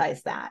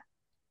prioritize that?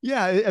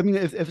 Yeah, I mean,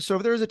 if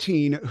there's a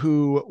teen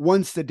who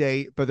wants to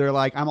date, but they're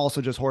like, I'm also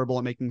just horrible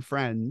at making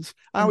friends,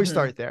 I always Mm-hmm.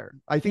 start there.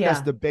 I think that's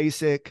Yeah. the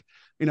basic,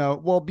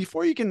 well,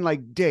 before you can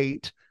like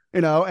date,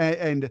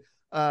 and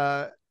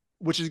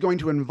which is going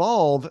to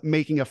involve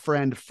making a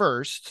friend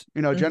first.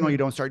 Generally you Mm-hmm.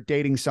 don't start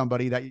dating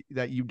somebody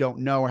that you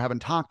don't know or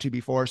haven't talked to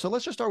before. So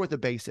let's just start with the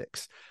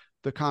basics,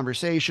 the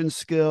conversation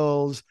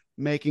skills,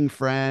 making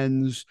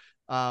friends.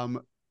 And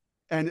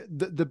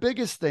the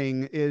biggest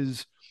thing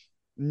is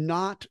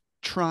not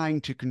trying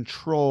to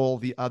control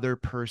the other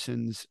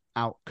person's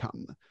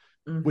outcome,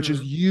 which is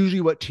Mm-hmm.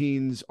 usually what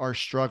teens are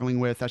struggling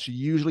with. That's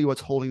usually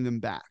what's holding them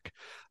back.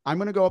 I'm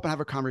going to go up and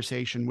have a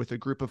conversation with a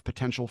group of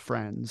potential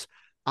friends.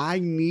 I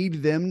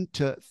need them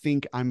to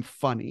think I'm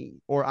funny,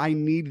 or I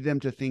need them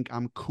to think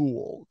I'm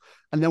cool.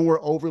 And then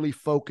we're overly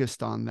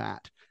focused on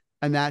that.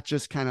 And that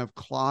just kind of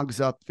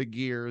clogs up the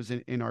gears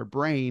in our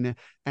brain,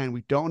 and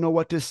we don't know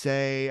what to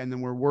say. And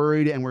then we're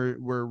worried, and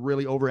we're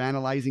really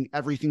overanalyzing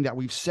everything that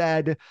we've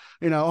said.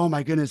 Oh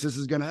my goodness, this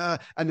is gonna,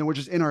 and then we're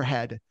just in our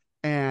head.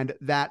 And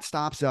that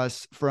stops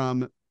us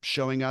from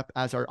showing up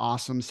as our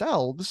awesome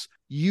selves.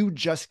 You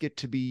just get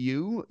to be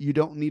you. You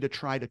don't need to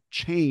try to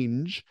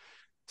change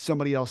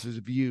somebody else's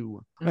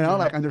view.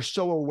 Mm-hmm. And they're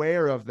so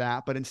aware of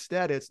that, but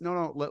instead it's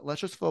no,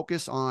 let's just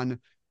focus on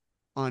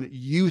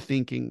you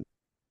thinking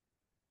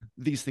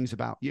these things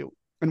about you.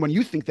 And when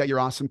you think that you're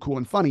awesome, cool,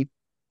 and funny,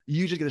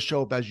 you just get to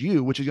show up as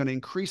you, which is going to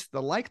increase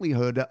the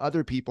likelihood that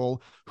other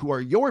people who are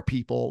your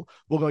people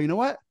will go, you know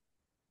what?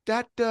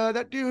 That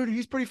dude,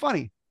 he's pretty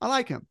funny. I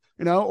like him,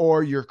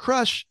 or your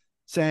crush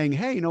saying,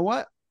 hey, you know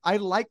what? I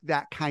like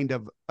that kind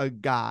of a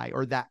guy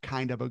or that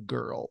kind of a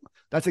girl.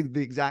 That's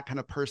the exact kind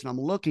of person I'm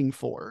looking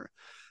for.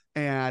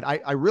 And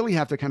I really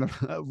have to kind of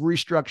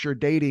restructure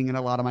dating in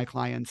a lot of my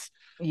clients'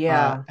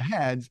 Yeah.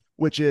 heads,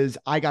 which is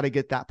I got to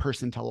get that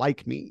person to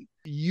like me.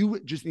 You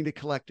just need to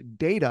collect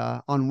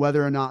data on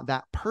whether or not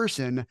that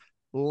person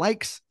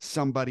likes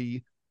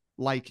somebody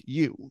like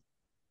you.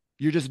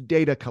 You're just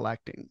data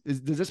collecting.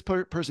 Does this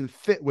person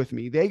fit with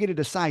me? They get to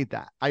decide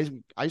that. I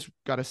just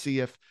got to see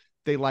if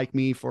they like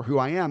me for who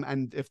I am,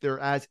 and if they're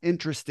as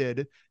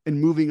interested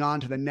in moving on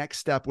to the next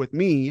step with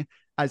me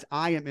as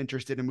I am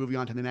interested in moving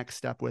on to the next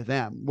step with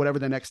them. Whatever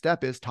the next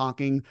step is,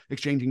 talking,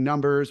 exchanging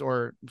numbers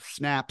or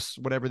snaps,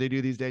 whatever they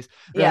do these days,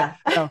 right?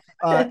 Yeah.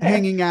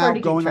 Hanging Hard to out,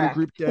 keep going on a track.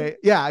 group day.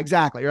 Yeah,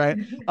 exactly. Right.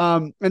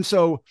 And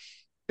so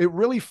it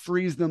really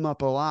frees them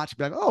up a lot to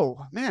be like,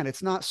 oh man,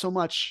 it's not so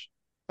much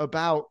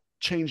about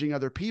changing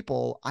other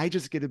people. I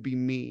just get to be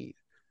me.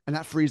 And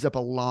that frees up a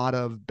lot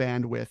of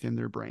bandwidth in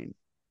their brain.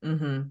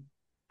 Mm-hmm.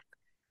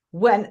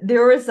 When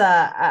there was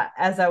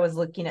as I was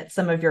looking at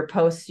some of your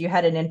posts, you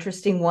had an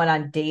interesting one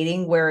on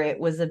dating where it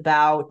was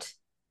about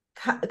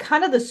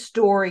kind of the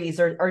stories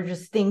or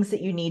just things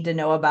that you need to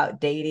know about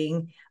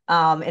dating.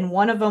 And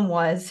one of them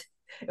was,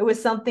 it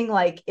was something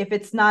like, if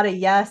it's not a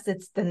yes,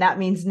 it's then that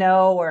means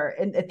no, or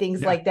and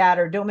things Yeah. like that,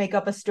 or don't make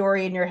up a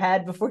story in your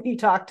head before you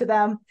talk to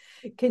them.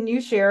 Can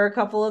you share a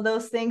couple of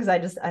those things? I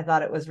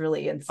thought it was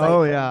really Oh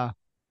insightful. yeah.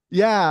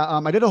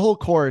 Yeah, I did a whole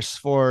course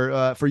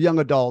for young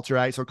adults,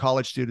 right? So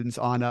college students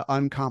on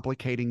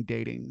uncomplicating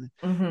dating,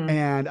 Mm-hmm.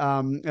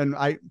 and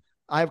I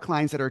have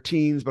clients that are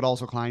teens, but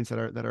also clients that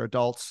are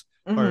adults,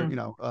 or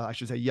Mm-hmm. I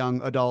should say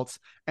young adults.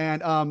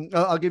 And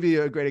I'll give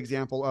you a great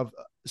example of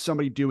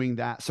somebody doing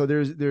that. So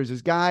there's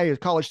this guy, a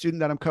college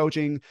student that I'm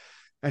coaching,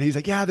 and he's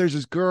like, yeah, there's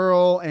this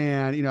girl,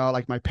 and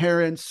like my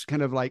parents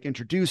kind of like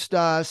introduced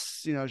us,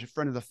 she's a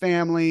friend of the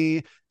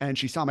family, and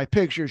she saw my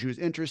picture, she was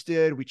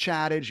interested, we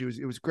chatted,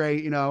 it was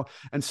great,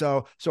 and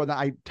so then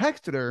I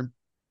texted her.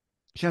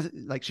 She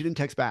didn't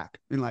text back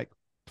in like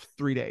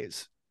 3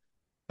 days.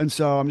 And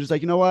so I'm just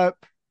like, you know what,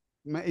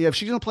 if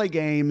she's gonna play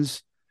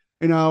games,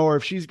 or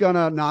if she's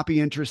gonna not be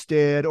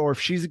interested, or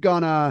if she's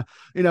gonna,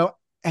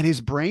 and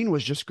his brain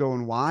was just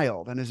going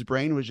wild, and his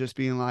brain was just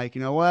being like,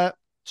 you know what,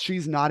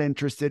 she's not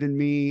interested in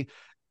me.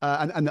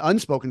 And the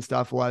unspoken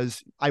stuff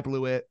was, I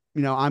blew it,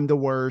 I'm the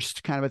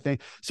worst, kind of a thing.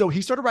 So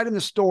he started writing the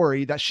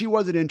story that she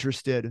wasn't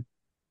interested,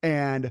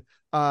 and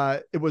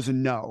it was a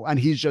no, and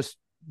he's just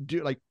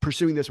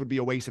pursuing this would be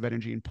a waste of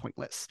energy and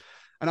pointless.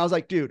 And I was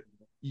like, dude,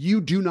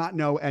 you do not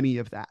know any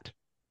of that.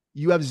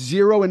 You have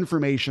zero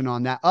information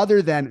on that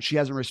other than she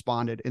hasn't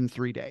responded in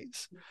 3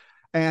 days.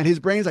 And his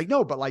brain's like,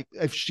 no, but like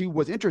if she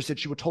was interested,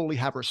 she would totally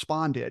have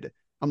responded.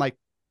 I'm like,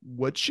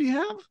 would she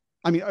have?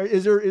 I mean,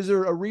 is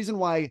there a reason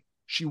why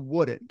she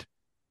wouldn't?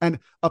 And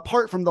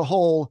apart from the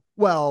whole,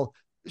 well,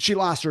 she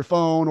lost her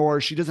phone, or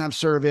she doesn't have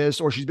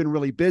service, or she's been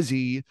really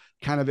busy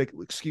kind of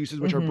excuses,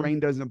 which our Mm-hmm. brain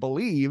doesn't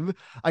believe,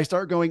 I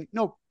start going,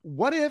 no,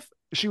 what if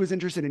she was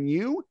interested in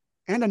you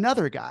and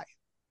another guy?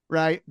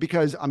 Right?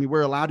 Because I mean,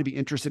 we're allowed to be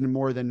interested in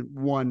more than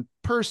one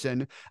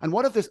person. And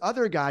what if this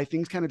other guy,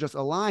 things kind of just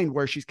aligned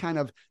where she's kind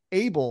of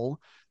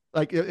able,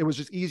 like it was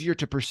just easier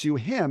to pursue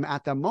him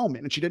at the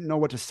moment, and she didn't know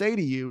what to say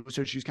to you,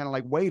 so she's kind of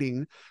like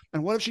waiting.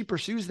 And what if she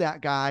pursues that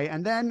guy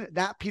and then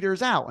that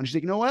peters out, and she's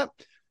like, you know what,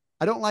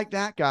 I don't like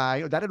that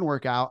guy, that didn't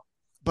work out,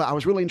 but I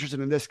was really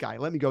interested in this guy,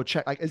 let me go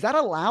check. Like, is that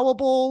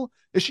allowable?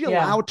 Is she Yeah.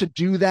 allowed to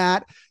do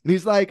that? And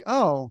he's like,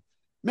 oh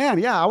man,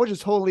 yeah, I would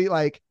just totally,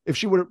 like, if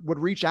she would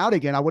reach out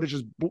again, I would have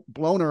just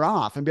blown her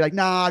off and be like,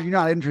 nah, you're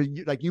not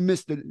interested. Like, you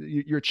missed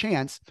your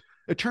chance.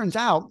 It turns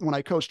out when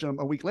I coached him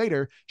a week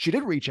later, she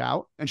did reach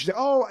out, and she said,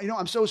 oh,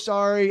 I'm so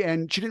sorry.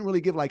 And she didn't really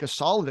give like a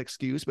solid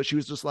excuse, but she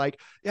was just like,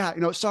 yeah,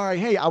 sorry.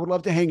 Hey, I would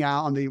love to hang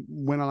out. And they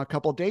went on a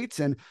couple of dates,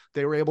 and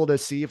they were able to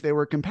see if they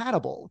were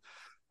compatible.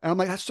 And I'm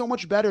like, that's so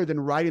much better than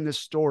writing this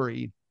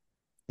story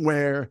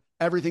where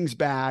everything's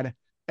bad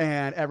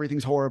and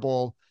everything's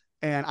horrible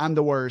and I'm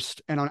the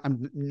worst, and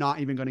I'm not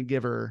even going to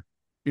give her,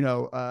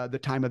 the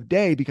time of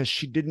day because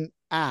she didn't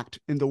act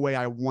in the way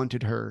I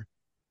wanted her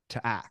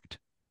to act.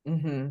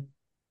 Mm-hmm. That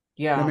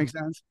Yeah. makes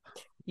sense.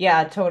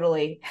 Yeah,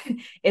 totally.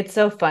 It's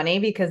so funny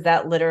because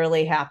that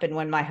literally happened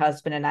when my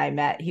husband and I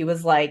met. He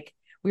was like,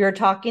 we were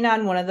talking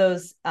on one of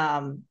those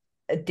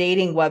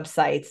dating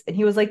websites, and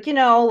he was like,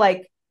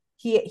 like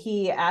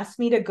he asked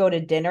me to go to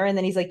dinner, and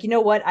then he's like, you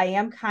know what? I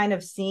am kind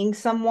of seeing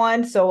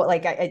someone, so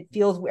like it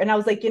feels weird. And I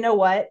was like, you know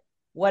what?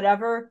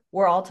 Whatever.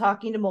 We're all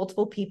talking to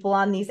multiple people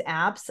on these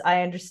apps.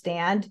 I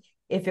understand.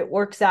 If it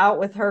works out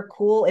with her,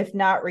 cool. If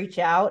not, reach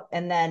out.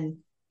 And then,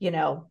 you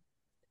know,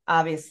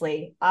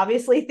 obviously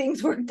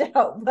things worked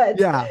out, but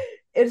Yeah.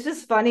 it's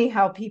just funny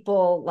how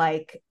people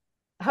like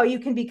how you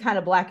can be kind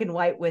of black and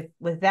white with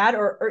that,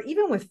 or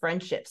even with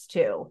friendships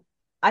too.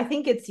 I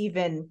think it's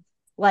even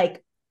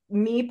like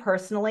me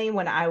personally,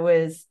 when I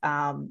was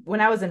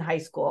in high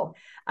school,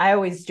 I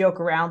always joke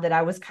around that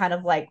I was kind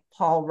of like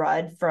Paul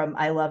Rudd from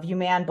I Love You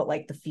Man, but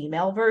like the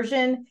female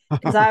version,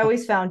 because I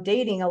always found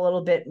dating a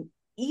little bit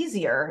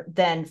easier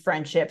than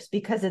friendships,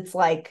 because it's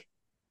like,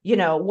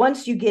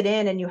 once you get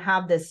in and you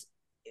have this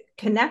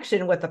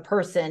connection with a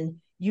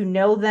person, you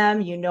know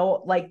them, you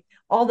know, like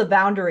all the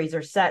boundaries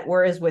are set.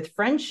 Whereas with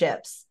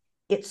friendships,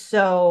 it's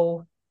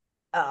so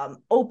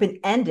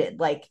open-ended.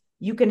 Like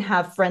you can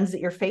have friends that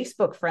you're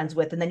Facebook friends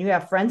with, and then you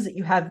have friends that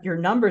you have your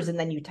numbers, and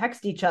then you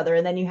text each other,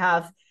 and then you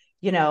have,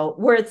 you know,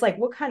 where it's like,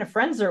 what kind of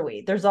friends are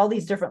we? There's all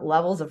these different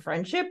levels of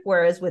friendship.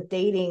 Whereas with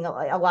dating,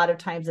 a lot of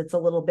times it's a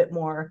little bit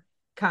more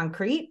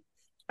concrete.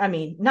 I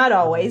mean, not Right.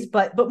 always,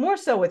 but more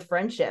so with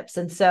friendships.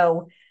 And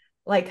so,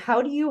 like,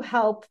 how do you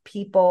help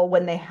people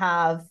when they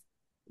have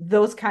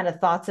those kind of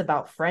thoughts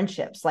about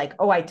friendships? Like,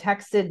 oh, I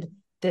texted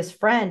this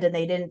friend and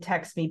they didn't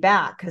text me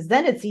back. Because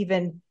then it's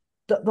even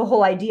the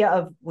whole idea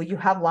of, well, you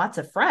have lots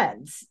of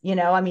friends, you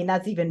know, I mean,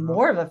 that's even Well,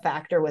 more of a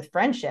factor with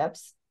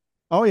friendships.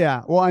 oh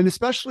yeah. Well, and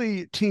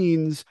especially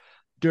teens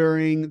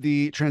during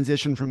the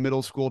transition from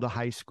middle school to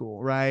high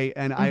school, right?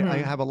 And I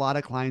Mm-hmm. have a lot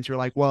of clients who are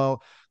like,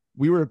 well,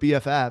 we were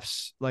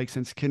BFFs like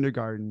since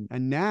kindergarten,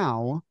 and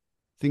now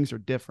things are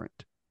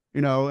different,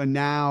 and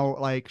now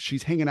like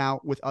she's hanging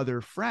out with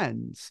other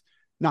friends,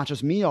 not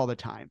just me all the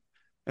time,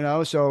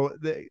 so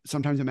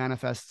sometimes it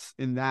manifests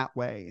in that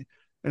way,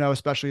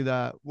 especially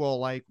well,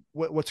 like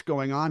what's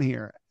going on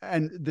here?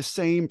 And the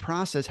same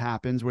process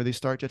happens where they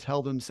start to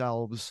tell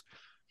themselves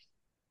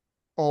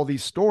all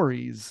these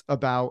stories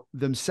about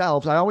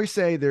themselves. I always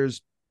say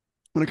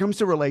when it comes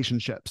to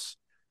relationships,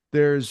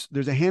 there's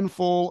a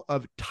handful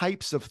of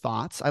types of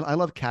thoughts. I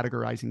love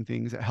categorizing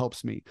things. It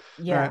helps me.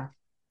 All right. Yeah.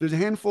 There's a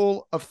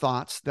handful of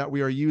thoughts that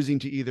we are using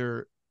to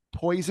either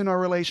poison our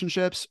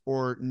relationships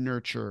or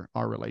nurture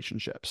our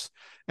relationships.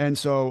 And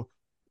so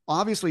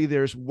obviously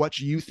there's what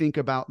you think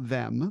about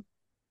them,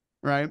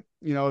 right?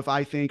 If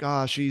I think,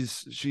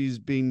 she's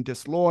being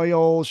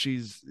disloyal,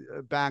 she's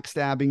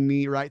backstabbing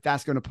me, right?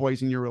 That's going to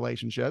poison your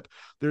relationship.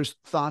 There's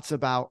thoughts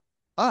about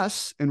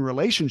us in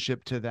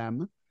relationship to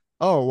them.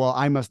 Oh, well,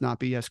 I must not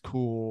be as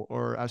cool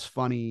or as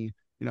funny,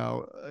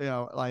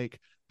 like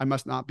I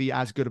must not be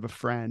as good of a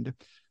friend.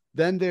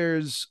 Then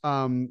there's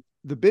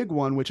the big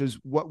one, which is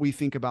what we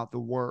think about the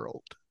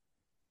world.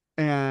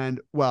 And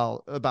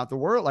well, about the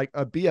world, like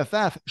a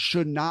BFF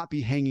should not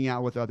be hanging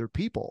out with other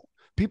people.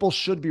 People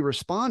should be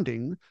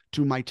responding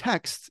to my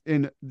texts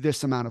in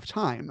this amount of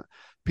time.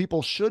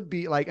 People should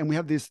be like, and we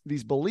have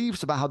these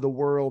beliefs about how the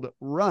world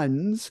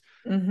runs.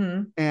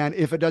 Mm-hmm. And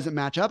if it doesn't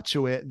match up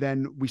to it,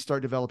 then we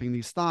start developing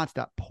these thoughts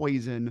that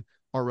poison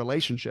our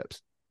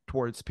relationships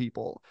towards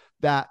people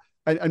that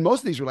and most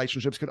of these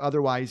relationships could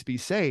otherwise be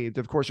saved.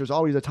 Of course, there's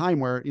always a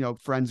time where,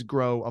 friends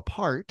grow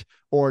apart,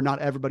 or not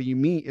everybody you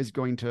meet is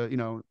going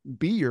to,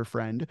 be your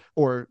friend,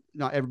 or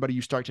not everybody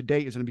you start to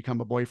date is going to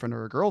become a boyfriend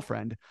or a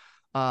girlfriend.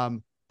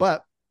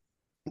 But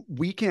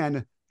we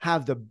can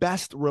have the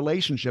best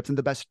relationships and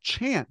the best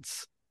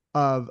chance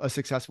of a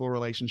successful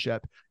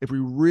relationship if we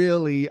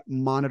really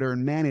monitor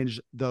and manage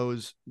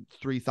those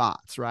three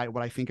thoughts, right?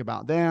 What I think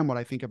about them, what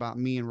I think about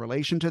me in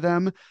relation to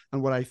them,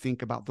 and what I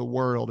think about the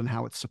world and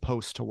how it's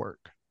supposed to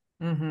work.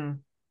 Mm-hmm.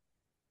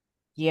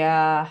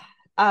 Yeah.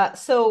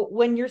 So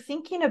when you're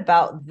thinking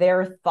about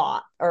their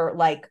thought or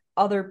like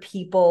other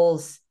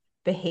people's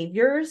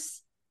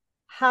behaviors,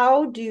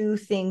 how do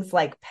things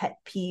like pet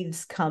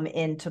peeves come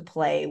into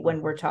play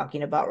when we're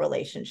talking about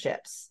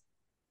relationships?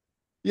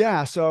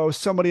 Yeah. So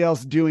somebody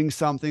else doing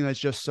something that's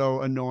just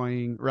so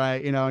annoying,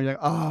 right? You're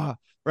like,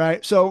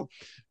 right. So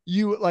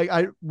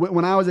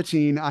when I was a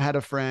teen, I had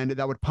a friend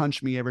that would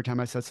punch me every time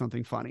I said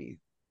something funny.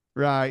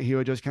 Right. He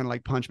would just kind of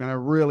like punch me. And I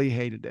really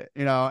hated it,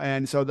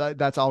 and so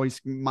that's always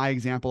my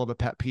example of a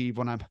pet peeve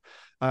when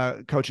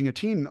I'm coaching a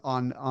teen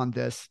on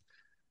this.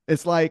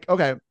 It's like,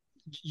 okay,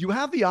 you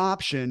have the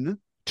option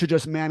to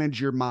just manage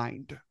your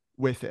mind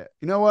with it.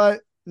 You know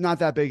what? Not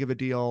that big of a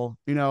deal.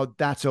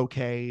 That's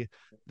okay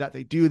that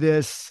they do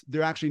this.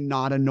 They're actually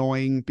not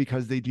annoying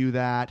because they do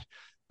that.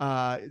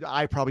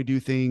 I probably do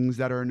things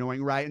that are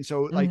annoying, right? And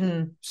so, like,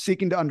 Mm-hmm.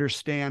 seeking to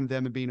understand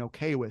them and being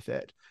okay with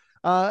it.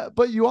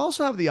 But you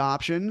also have the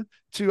option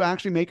to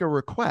actually make a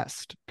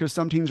request, because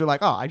some teams are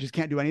like, oh, I just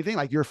can't do anything.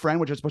 Like your friend,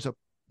 which is supposed to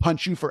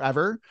punch you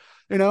forever,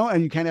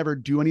 and you can't ever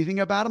do anything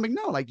about them. Like,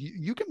 no, like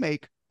you can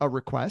make a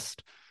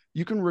request.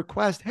 You can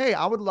request, hey,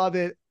 I would love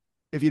it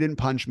if you didn't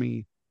punch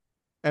me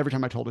every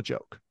time I told a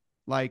joke.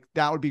 Like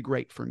that would be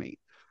great for me,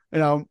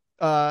 and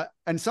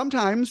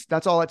sometimes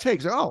that's all it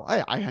takes. Oh,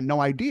 I had no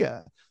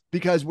idea,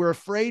 because we're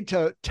afraid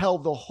to tell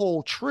the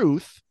whole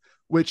truth,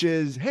 which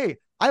is, hey,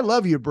 I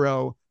love you,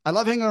 bro. I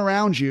love hanging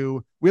around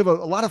you. We have a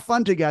lot of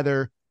fun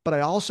together, but I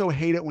also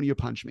hate it when you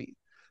punch me.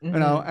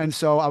 Mm-hmm. And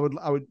so I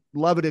would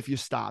love it if you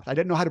stopped. I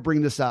didn't know how to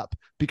bring this up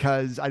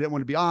because I didn't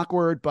want to be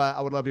awkward, but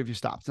I would love it if you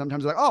stopped.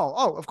 Sometimes like,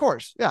 oh, of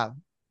course. Yeah,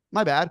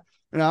 my bad.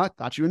 I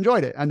thought you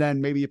enjoyed it. And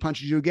then maybe he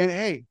punches you again.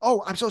 Hey,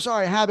 oh, I'm so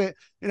sorry. I have it,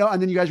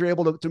 and then you guys are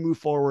able to move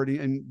forward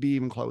and be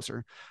even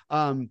closer.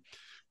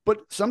 But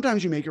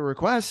sometimes you make a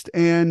request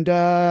and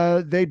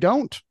they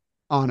don't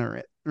honor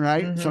it,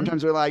 right? Mm-hmm.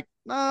 Sometimes they're like,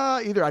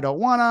 either I don't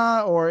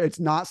wanna, or it's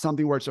not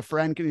something where it's a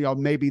friend.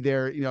 Maybe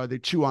they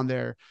chew on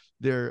their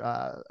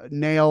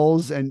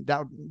nails, and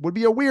that would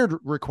be a weird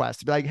request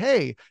to be like,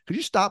 hey, could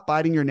you stop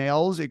biting your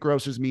nails? It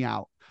grosses me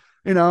out.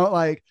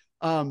 Like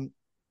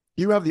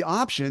You have the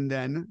option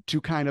then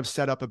to kind of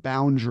set up a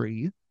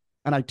boundary.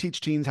 And I teach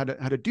teens how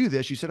to do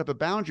this. You set up a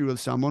boundary with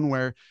someone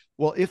where,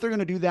 well, if they're going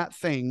to do that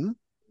thing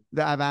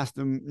that I've asked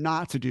them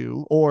not to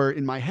do, or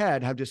in my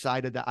head have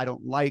decided that I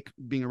don't like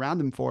being around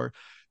them for,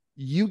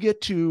 you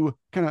get to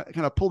kind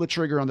of pull the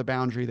trigger on the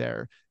boundary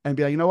there and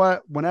be like, you know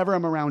what? Whenever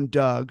I'm around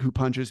Doug, who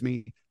punches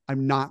me,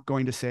 I'm not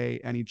going to say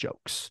any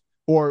jokes.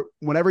 Or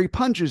whenever he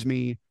punches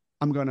me,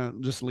 I'm going to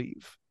just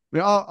leave. You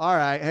know, oh, all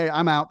right. Hey,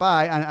 I'm out.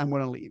 Bye. I'm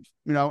going to leave,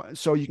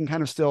 so you can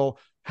kind of still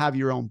have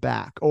your own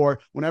back. Or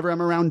whenever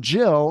I'm around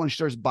Jill and she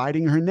starts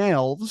biting her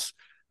nails,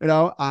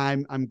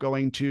 I'm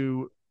going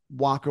to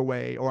walk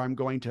away, or I'm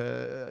going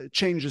to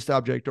change the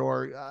subject,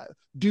 or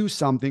do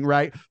something,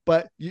 right?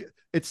 But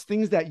it's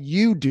things that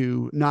you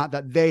do, not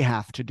that they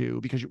have to do,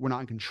 because we're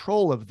not in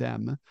control of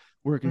them.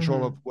 We're in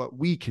control of what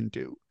we can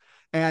do.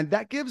 And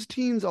that gives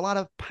teens a lot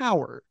of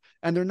power.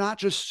 And they're not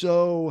just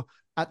so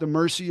at the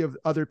mercy of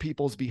other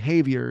people's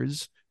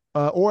behaviors,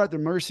 or at the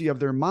mercy of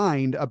their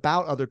mind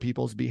about other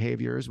people's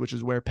behaviors, which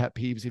is where pet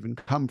peeves even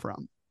come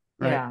from.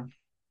 Right. Yeah.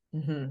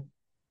 Mm-hmm.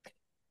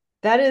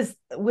 That is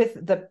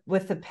with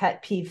the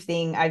pet peeve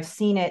thing. I've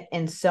seen it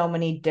in so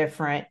many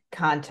different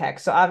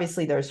contexts. So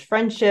obviously there's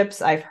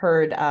friendships. I've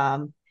heard, I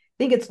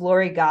think it's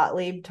Lori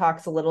Gottlieb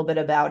talks a little bit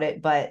about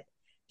it, but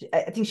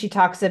I think she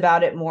talks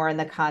about it more in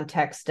the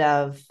context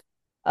of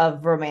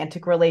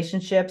romantic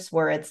relationships,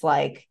 where it's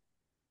like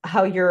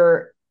how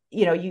you're,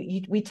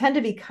 we tend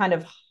to be kind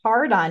of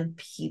hard on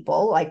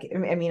people, like,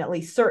 I mean, at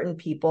least certain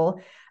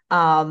people.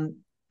 Um,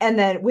 and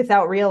then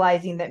without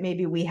realizing that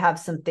maybe we have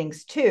some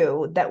things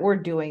too that we're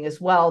doing as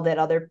well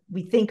that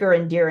we think are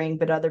endearing,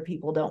 but other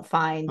people don't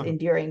find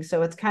endearing.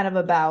 So it's kind of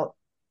about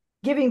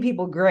giving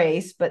people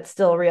grace, but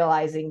still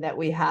realizing that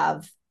we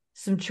have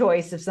some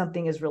choice if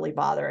something is really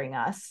bothering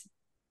us.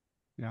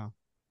 Yeah.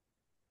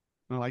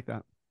 I like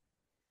that.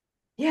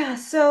 Yeah,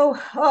 so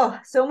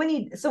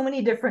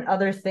many different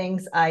other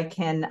things I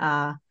can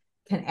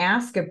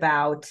ask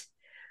about.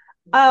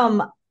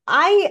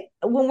 I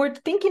when we're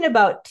thinking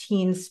about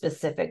teens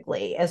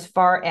specifically, as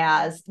far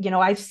as,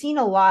 I've seen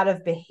a lot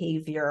of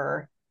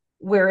behavior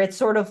where it's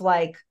sort of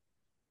like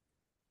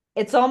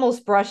it's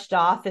almost brushed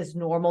off as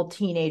normal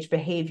teenage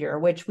behavior,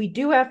 which we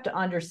do have to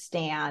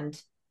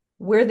understand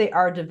where they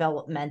are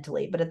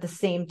developmentally, but at the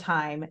same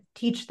time,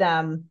 teach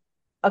them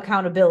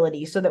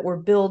accountability so that we're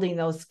building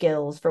those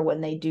skills for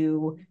when they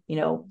do,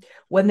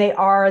 when they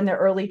are in their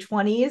early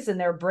 20s and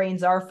their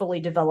brains are fully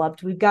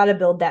developed. We've got to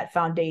build that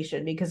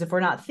foundation, because if we're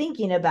not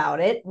thinking about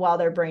it while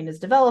their brain is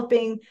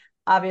developing,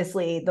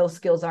 obviously those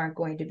skills aren't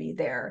going to be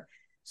there.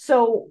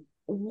 So,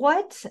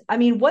 what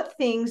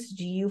things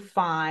do you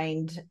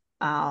find,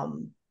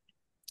 um,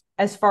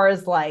 as far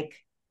as, like,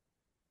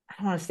 I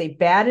don't want to say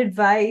bad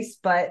advice,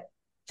 but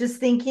just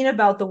thinking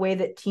about the way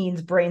that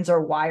teens' brains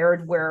are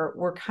wired, where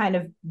we're kind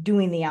of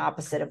doing the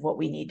opposite of what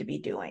we need to be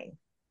doing?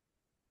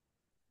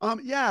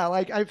 Yeah,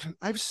 like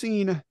I've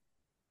seen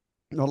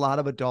a lot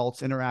of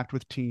adults interact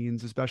with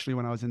teens, especially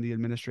when I was in the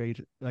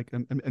administration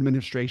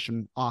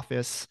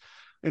office,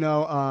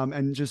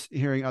 and just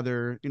hearing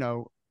other,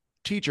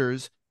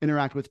 teachers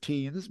interact with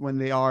teens when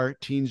they are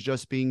teens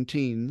just being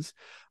teens.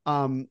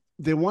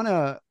 They want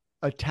to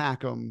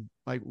attack them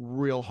like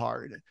real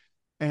hard.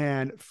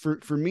 And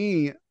for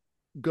me,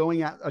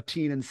 going at a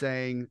teen and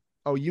saying,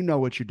 "Oh, you know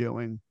what you're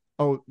doing.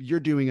 Oh,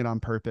 you're doing it on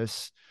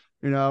purpose.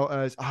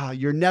 As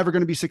you're never going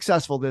to be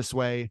successful this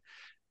way."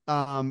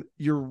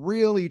 You're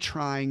really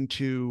trying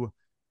to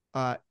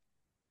uh,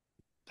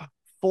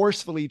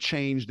 forcefully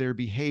change their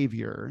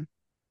behavior,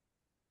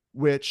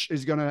 which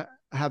is going to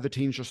have the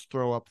teens just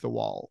throw up the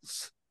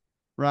walls,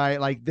 right?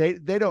 Like they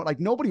don't,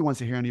 like, nobody wants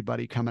to hear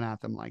anybody coming at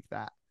them like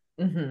that,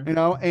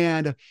 Mm-hmm.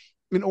 And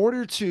in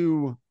order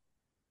to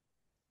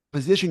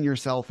position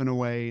yourself in a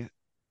way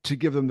to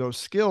give them those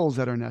skills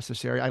that are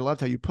necessary, I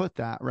loved how you put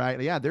that, right?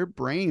 Yeah, their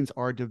brains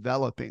are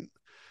developing,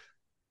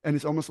 and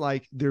it's almost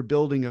like they're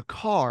building a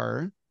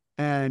car,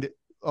 and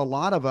a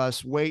lot of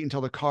us wait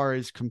until the car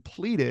is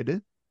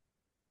completed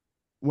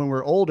when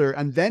we're older,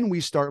 and then we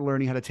start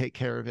learning how to take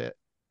care of it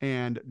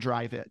and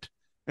drive it,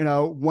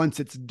 once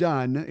it's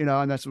done,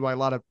 and that's why a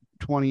lot of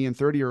 20 and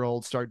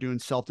 30-year-olds start doing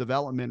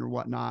self-development or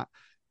whatnot,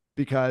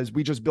 because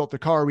we just built the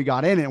car, we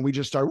got in it, and we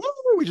just started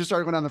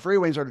going down the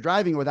freeway and started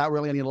driving without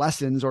really any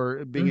lessons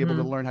or being able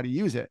to Mm-hmm. learn how to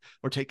use it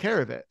or take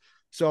care of it.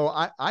 So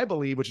I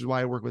believe, which is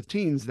why I work with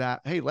teens,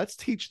 that, hey, let's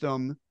teach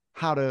them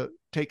how to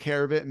take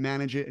care of it,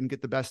 manage it, and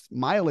get the best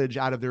mileage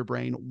out of their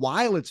brain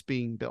while it's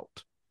being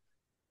built,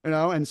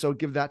 and so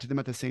give that to them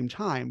at the same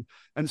time.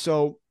 And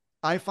so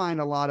I find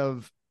a lot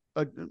of,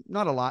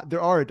 not a lot,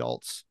 there are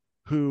adults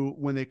who,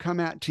 when they come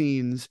at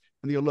teens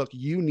and they go, look,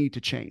 you need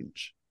to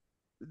change,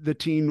 the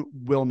teen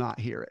will not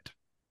hear it.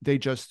 They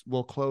just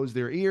will close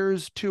their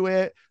ears to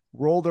it,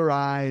 roll their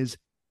eyes,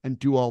 and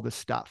do all this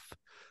stuff.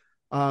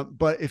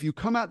 But if you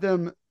come at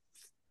them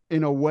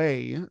in a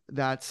way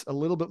that's a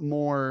little bit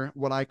more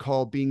what I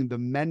call being the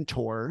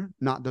mentor,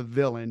 not the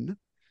villain,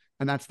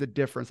 and that's the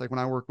difference. Like when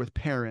I work with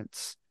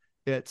parents,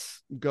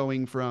 it's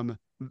going from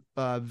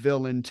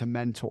villain to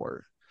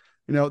mentor.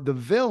 The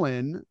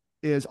villain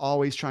is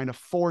always trying to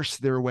force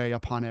their way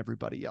upon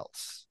everybody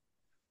else.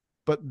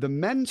 But the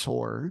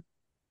mentor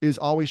is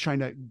always trying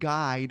to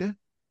guide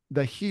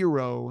the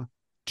hero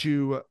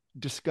to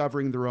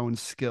discovering their own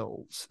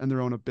skills and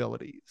their own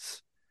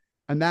abilities.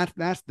 And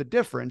that's the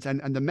difference.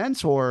 And the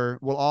mentor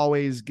will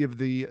always give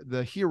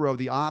the hero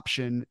the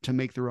option to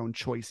make their own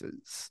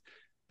choices.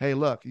 Hey,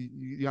 look,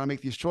 you got to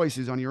make these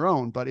choices on your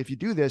own. But if you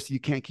do this, you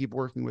can't keep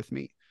working with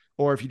me.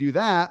 Or if you do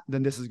that,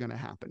 then this is going to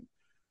happen.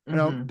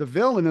 The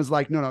villain is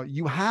like, no,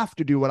 you have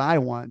to do what I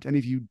want. And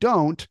if you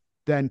don't,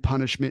 then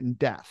punishment and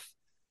death.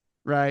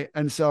 Right.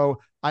 And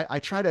so I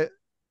try to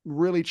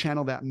really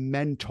channel that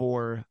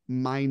mentor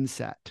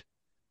mindset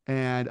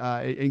and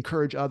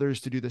encourage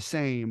others to do the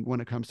same when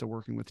it comes to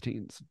working with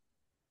teens.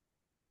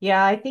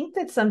 Yeah, I think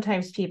that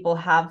sometimes people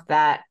have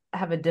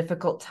a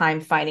difficult time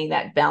finding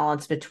that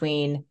balance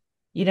between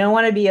you don't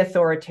want to be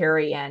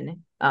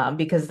authoritarian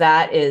because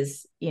that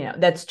is,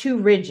 that's too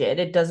rigid.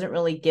 It doesn't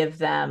really give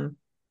them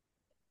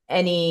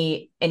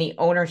any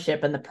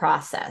ownership in the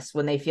process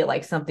when they feel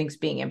like something's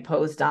being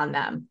imposed on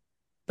them.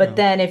 But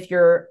then if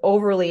you're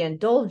overly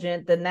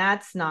indulgent, then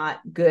that's not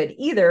good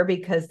either,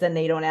 because then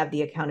they don't have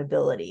the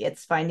accountability.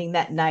 It's finding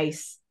that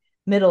nice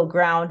middle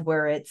ground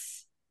where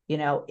it's,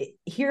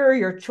 here are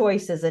your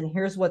choices and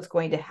here's what's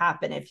going to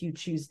happen if you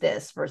choose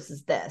this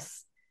versus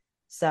this.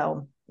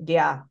 So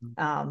yeah,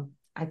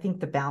 I think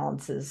the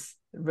balance is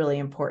really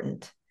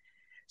important.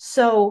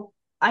 So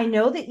I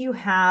know that you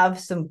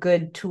have some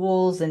good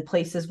tools and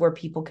places where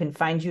people can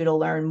find you to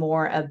learn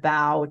more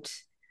about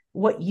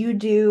what you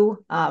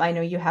do. I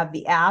know you have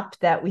the app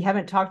that we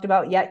haven't talked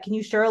about yet. Can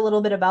you share a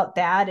little bit about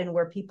that and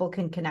where people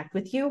can connect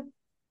with you?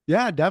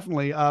 Yeah,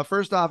 definitely.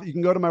 First off, you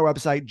can go to my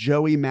website,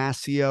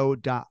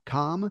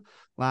 joeymascio.com.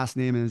 Last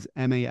name is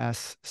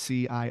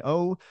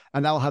Mascio,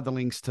 and that will have the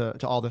links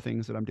to all the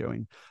things that I'm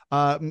doing.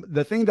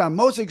 The thing that I'm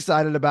most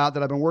excited about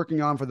that I've been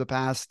working on for the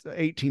past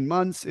 18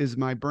 months is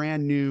my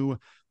brand new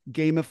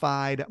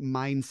gamified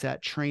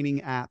mindset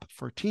training app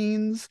for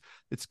teens.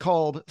 It's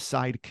called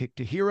Sidekick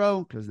to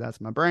Hero because that's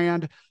my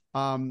brand.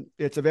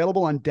 It's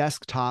available on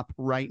desktop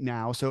right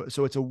now. So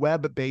it's a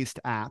web-based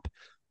app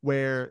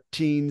where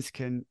teens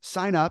can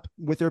sign up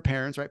with their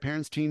parents, right?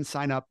 Parents, teens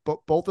sign up, but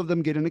both of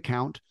them get an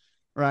account,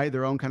 right?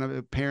 Their own kind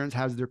of parents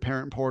has their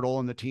parent portal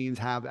and the teens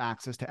have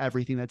access to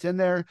everything that's in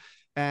there.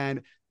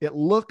 And it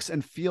looks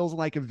and feels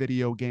like a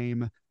video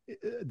game.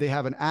 They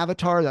have an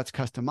avatar that's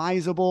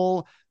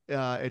customizable.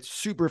 It's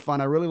super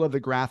fun. I really love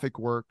the graphic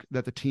work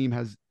that the team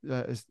has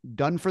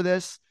done for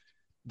this.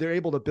 They're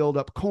able to build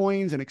up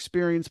coins and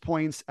experience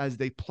points as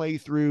they play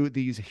through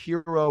these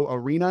hero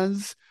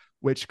arenas,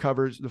 which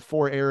covers the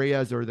 4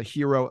 areas or the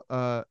hero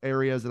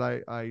areas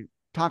that I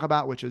talk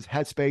about, which is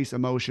headspace,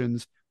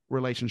 emotions,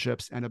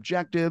 relationships, and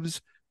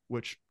objectives,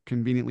 which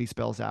conveniently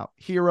spells out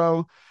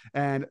hero.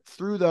 And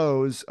through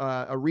those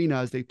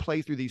arenas, they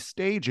play through these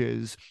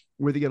stages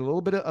where they get a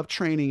little bit of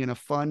training in a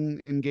fun,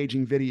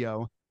 engaging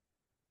video.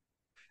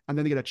 And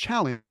then they get a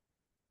challenge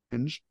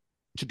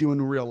to do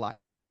in real life,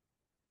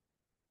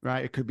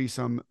 right? It could be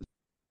some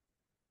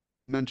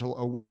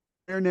mental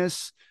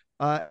awareness.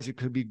 It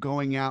could be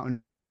going out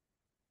and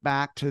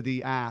back to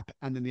the app,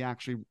 and then they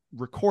actually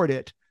record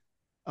it.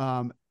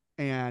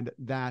 And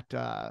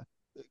that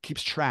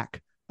keeps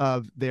track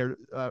of their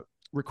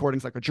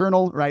recordings, like a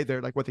journal, right?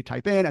 They're like what they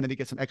type in, and then they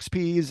get some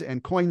XPs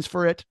and coins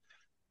for it.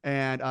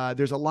 And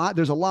there's a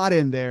lot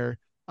in there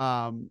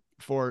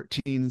for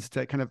teens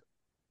to kind of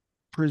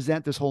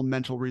present this whole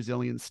mental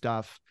resilience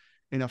stuff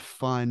in a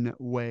fun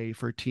way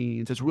for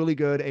teens. It's really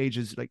good.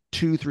 Ages like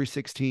 2 through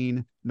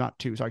 16, not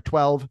 2, sorry,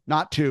 12,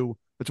 not 2.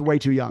 It's way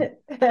too young.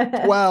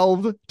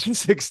 12 to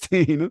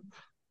 16.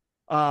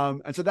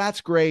 And so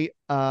that's great.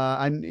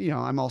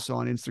 I'm also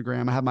on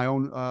Instagram. I have my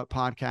own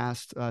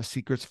podcast,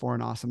 Secrets for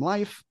an Awesome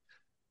Life,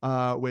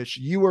 which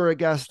you were a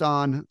guest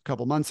on a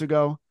couple months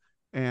ago.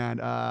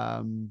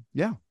 And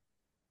yeah.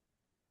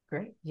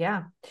 Great.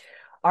 Yeah.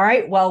 All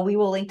right. Well, we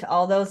will link to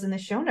all those in the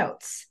show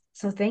notes.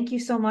 So thank you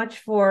so much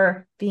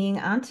for being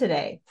on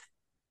today.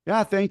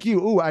 Yeah, thank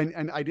you. Oh,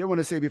 and I did want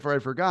to say before I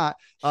forgot,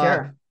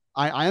 Sure.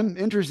 I am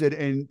interested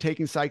in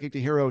taking Sidekick to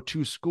Hero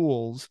to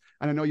schools.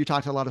 And I know you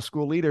talked to a lot of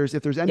school leaders.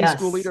 If there's any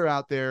school Yes. leader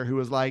out there who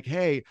is like,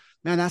 hey,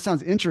 man, that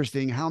sounds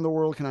interesting. How in the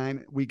world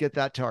can we get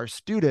that to our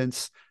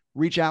students?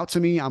 Reach out to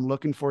me. I'm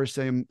looking for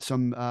some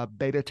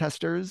beta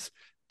testers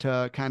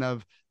to kind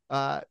of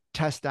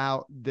test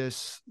out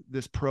this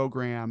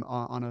program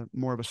on a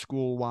more of a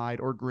school wide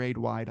or grade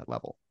wide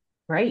level.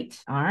 Great.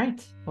 All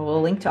right. Well,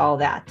 we'll link to all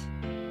that.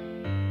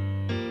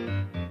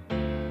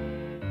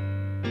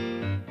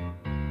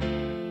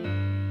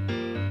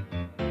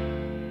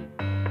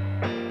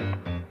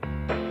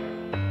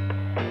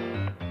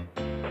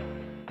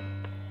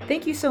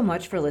 Thank you so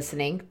much for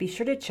listening. Be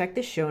sure to check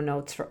the show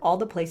notes for all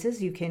the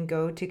places you can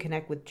go to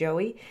connect with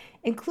Joey,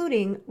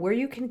 including where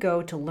you can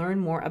go to learn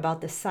more about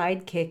the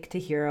Sidekick to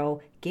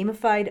Hero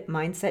gamified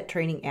mindset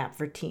training app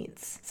for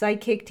teens.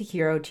 Sidekick to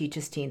Hero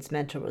teaches teens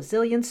mental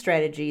resilience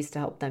strategies to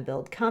help them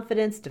build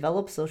confidence,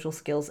 develop social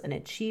skills, and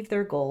achieve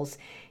their goals.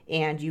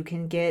 And you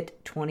can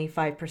get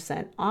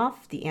 25%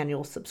 off the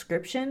annual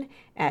subscription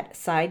at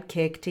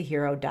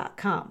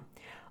sidekicktohero.com.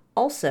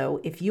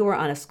 Also, if you are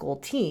on a school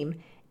team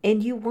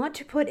and you want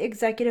to put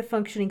executive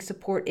functioning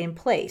support in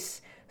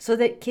place so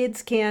that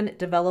kids can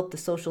develop the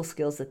social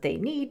skills that they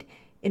need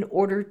in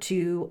order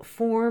to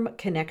form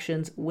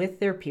connections with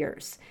their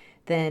peers,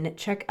 then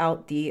check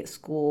out the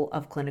School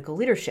of Clinical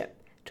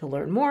Leadership. To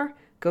learn more,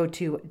 go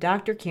to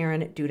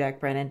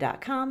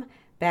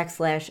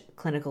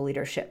drkarendudekbrennan.com/clinical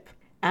leadership.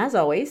 As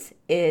always,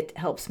 it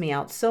helps me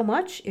out so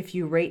much if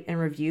you rate and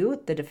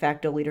review the De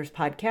Facto Leaders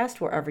podcast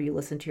wherever you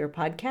listen to your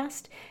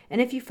podcast. And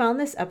if you found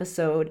this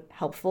episode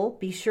helpful,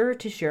 be sure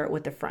to share it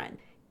with a friend.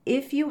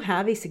 If you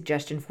have a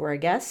suggestion for a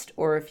guest,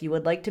 or if you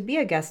would like to be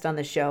a guest on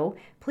the show,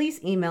 please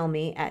email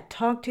me at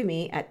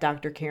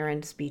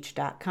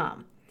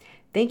talktome@drkarenspeech.com.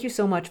 Thank you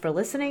so much for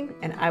listening,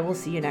 and I will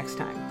see you next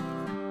time.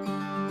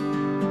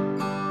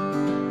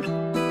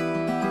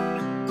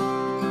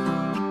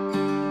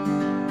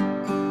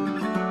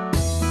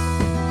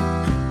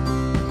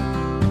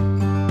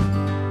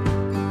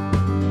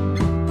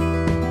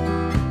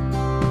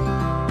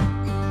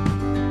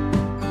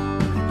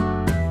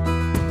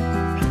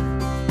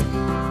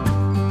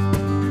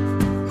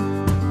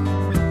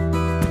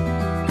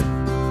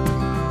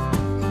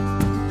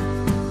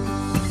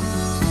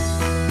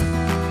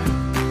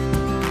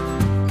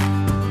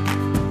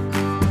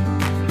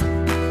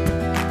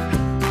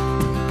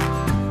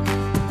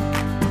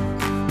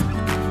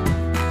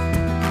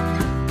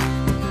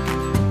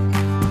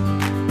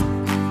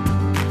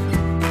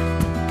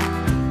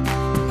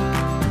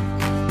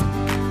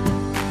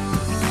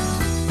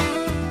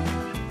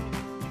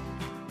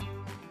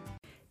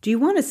 Do you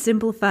want to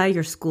simplify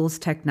your school's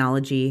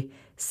technology,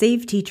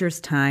 save teachers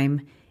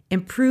time,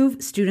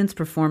 improve students'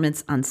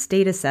 performance on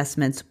state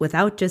assessments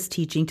without just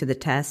teaching to the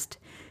test?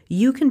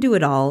 You can do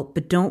it all,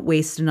 but don't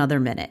waste another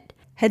minute.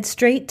 Head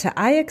straight to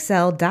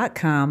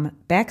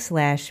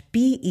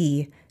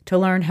ixl.com/BE to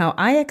learn how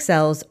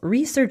IXL's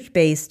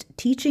research-based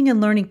teaching and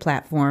learning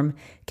platform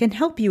can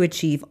help you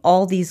achieve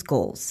all these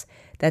goals.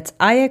 That's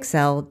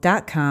ixl.com/BE.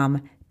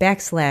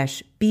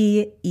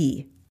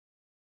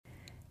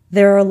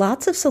 There are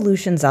lots of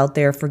solutions out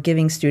there for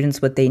giving students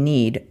what they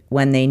need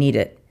when they need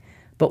it.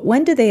 But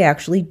when do they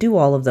actually do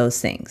all of those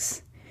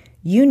things?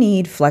 You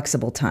need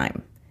flexible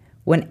time.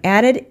 When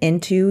added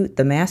into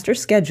the master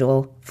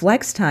schedule,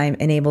 flex time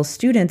enables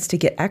students to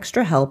get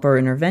extra help or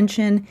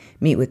intervention,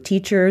 meet with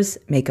teachers,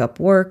 make up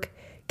work,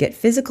 get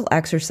physical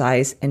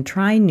exercise, and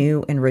try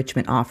new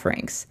enrichment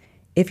offerings.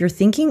 If you're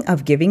thinking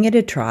of giving it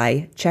a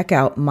try, check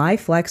out My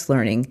Flex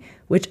Learning,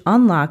 which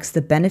unlocks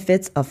the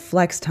benefits of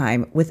flex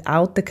time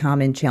without the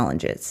common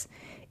challenges.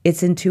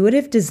 Its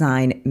intuitive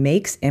design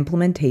makes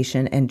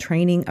implementation and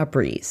training a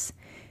breeze.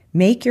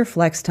 Make your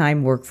flex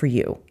time work for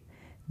you.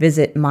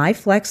 Visit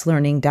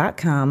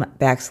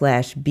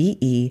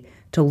myflexlearning.com/BE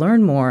to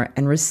learn more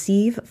and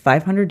receive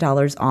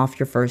 $500 off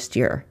your first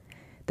year.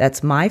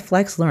 That's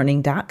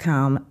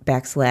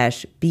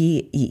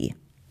myflexlearning.com/BE.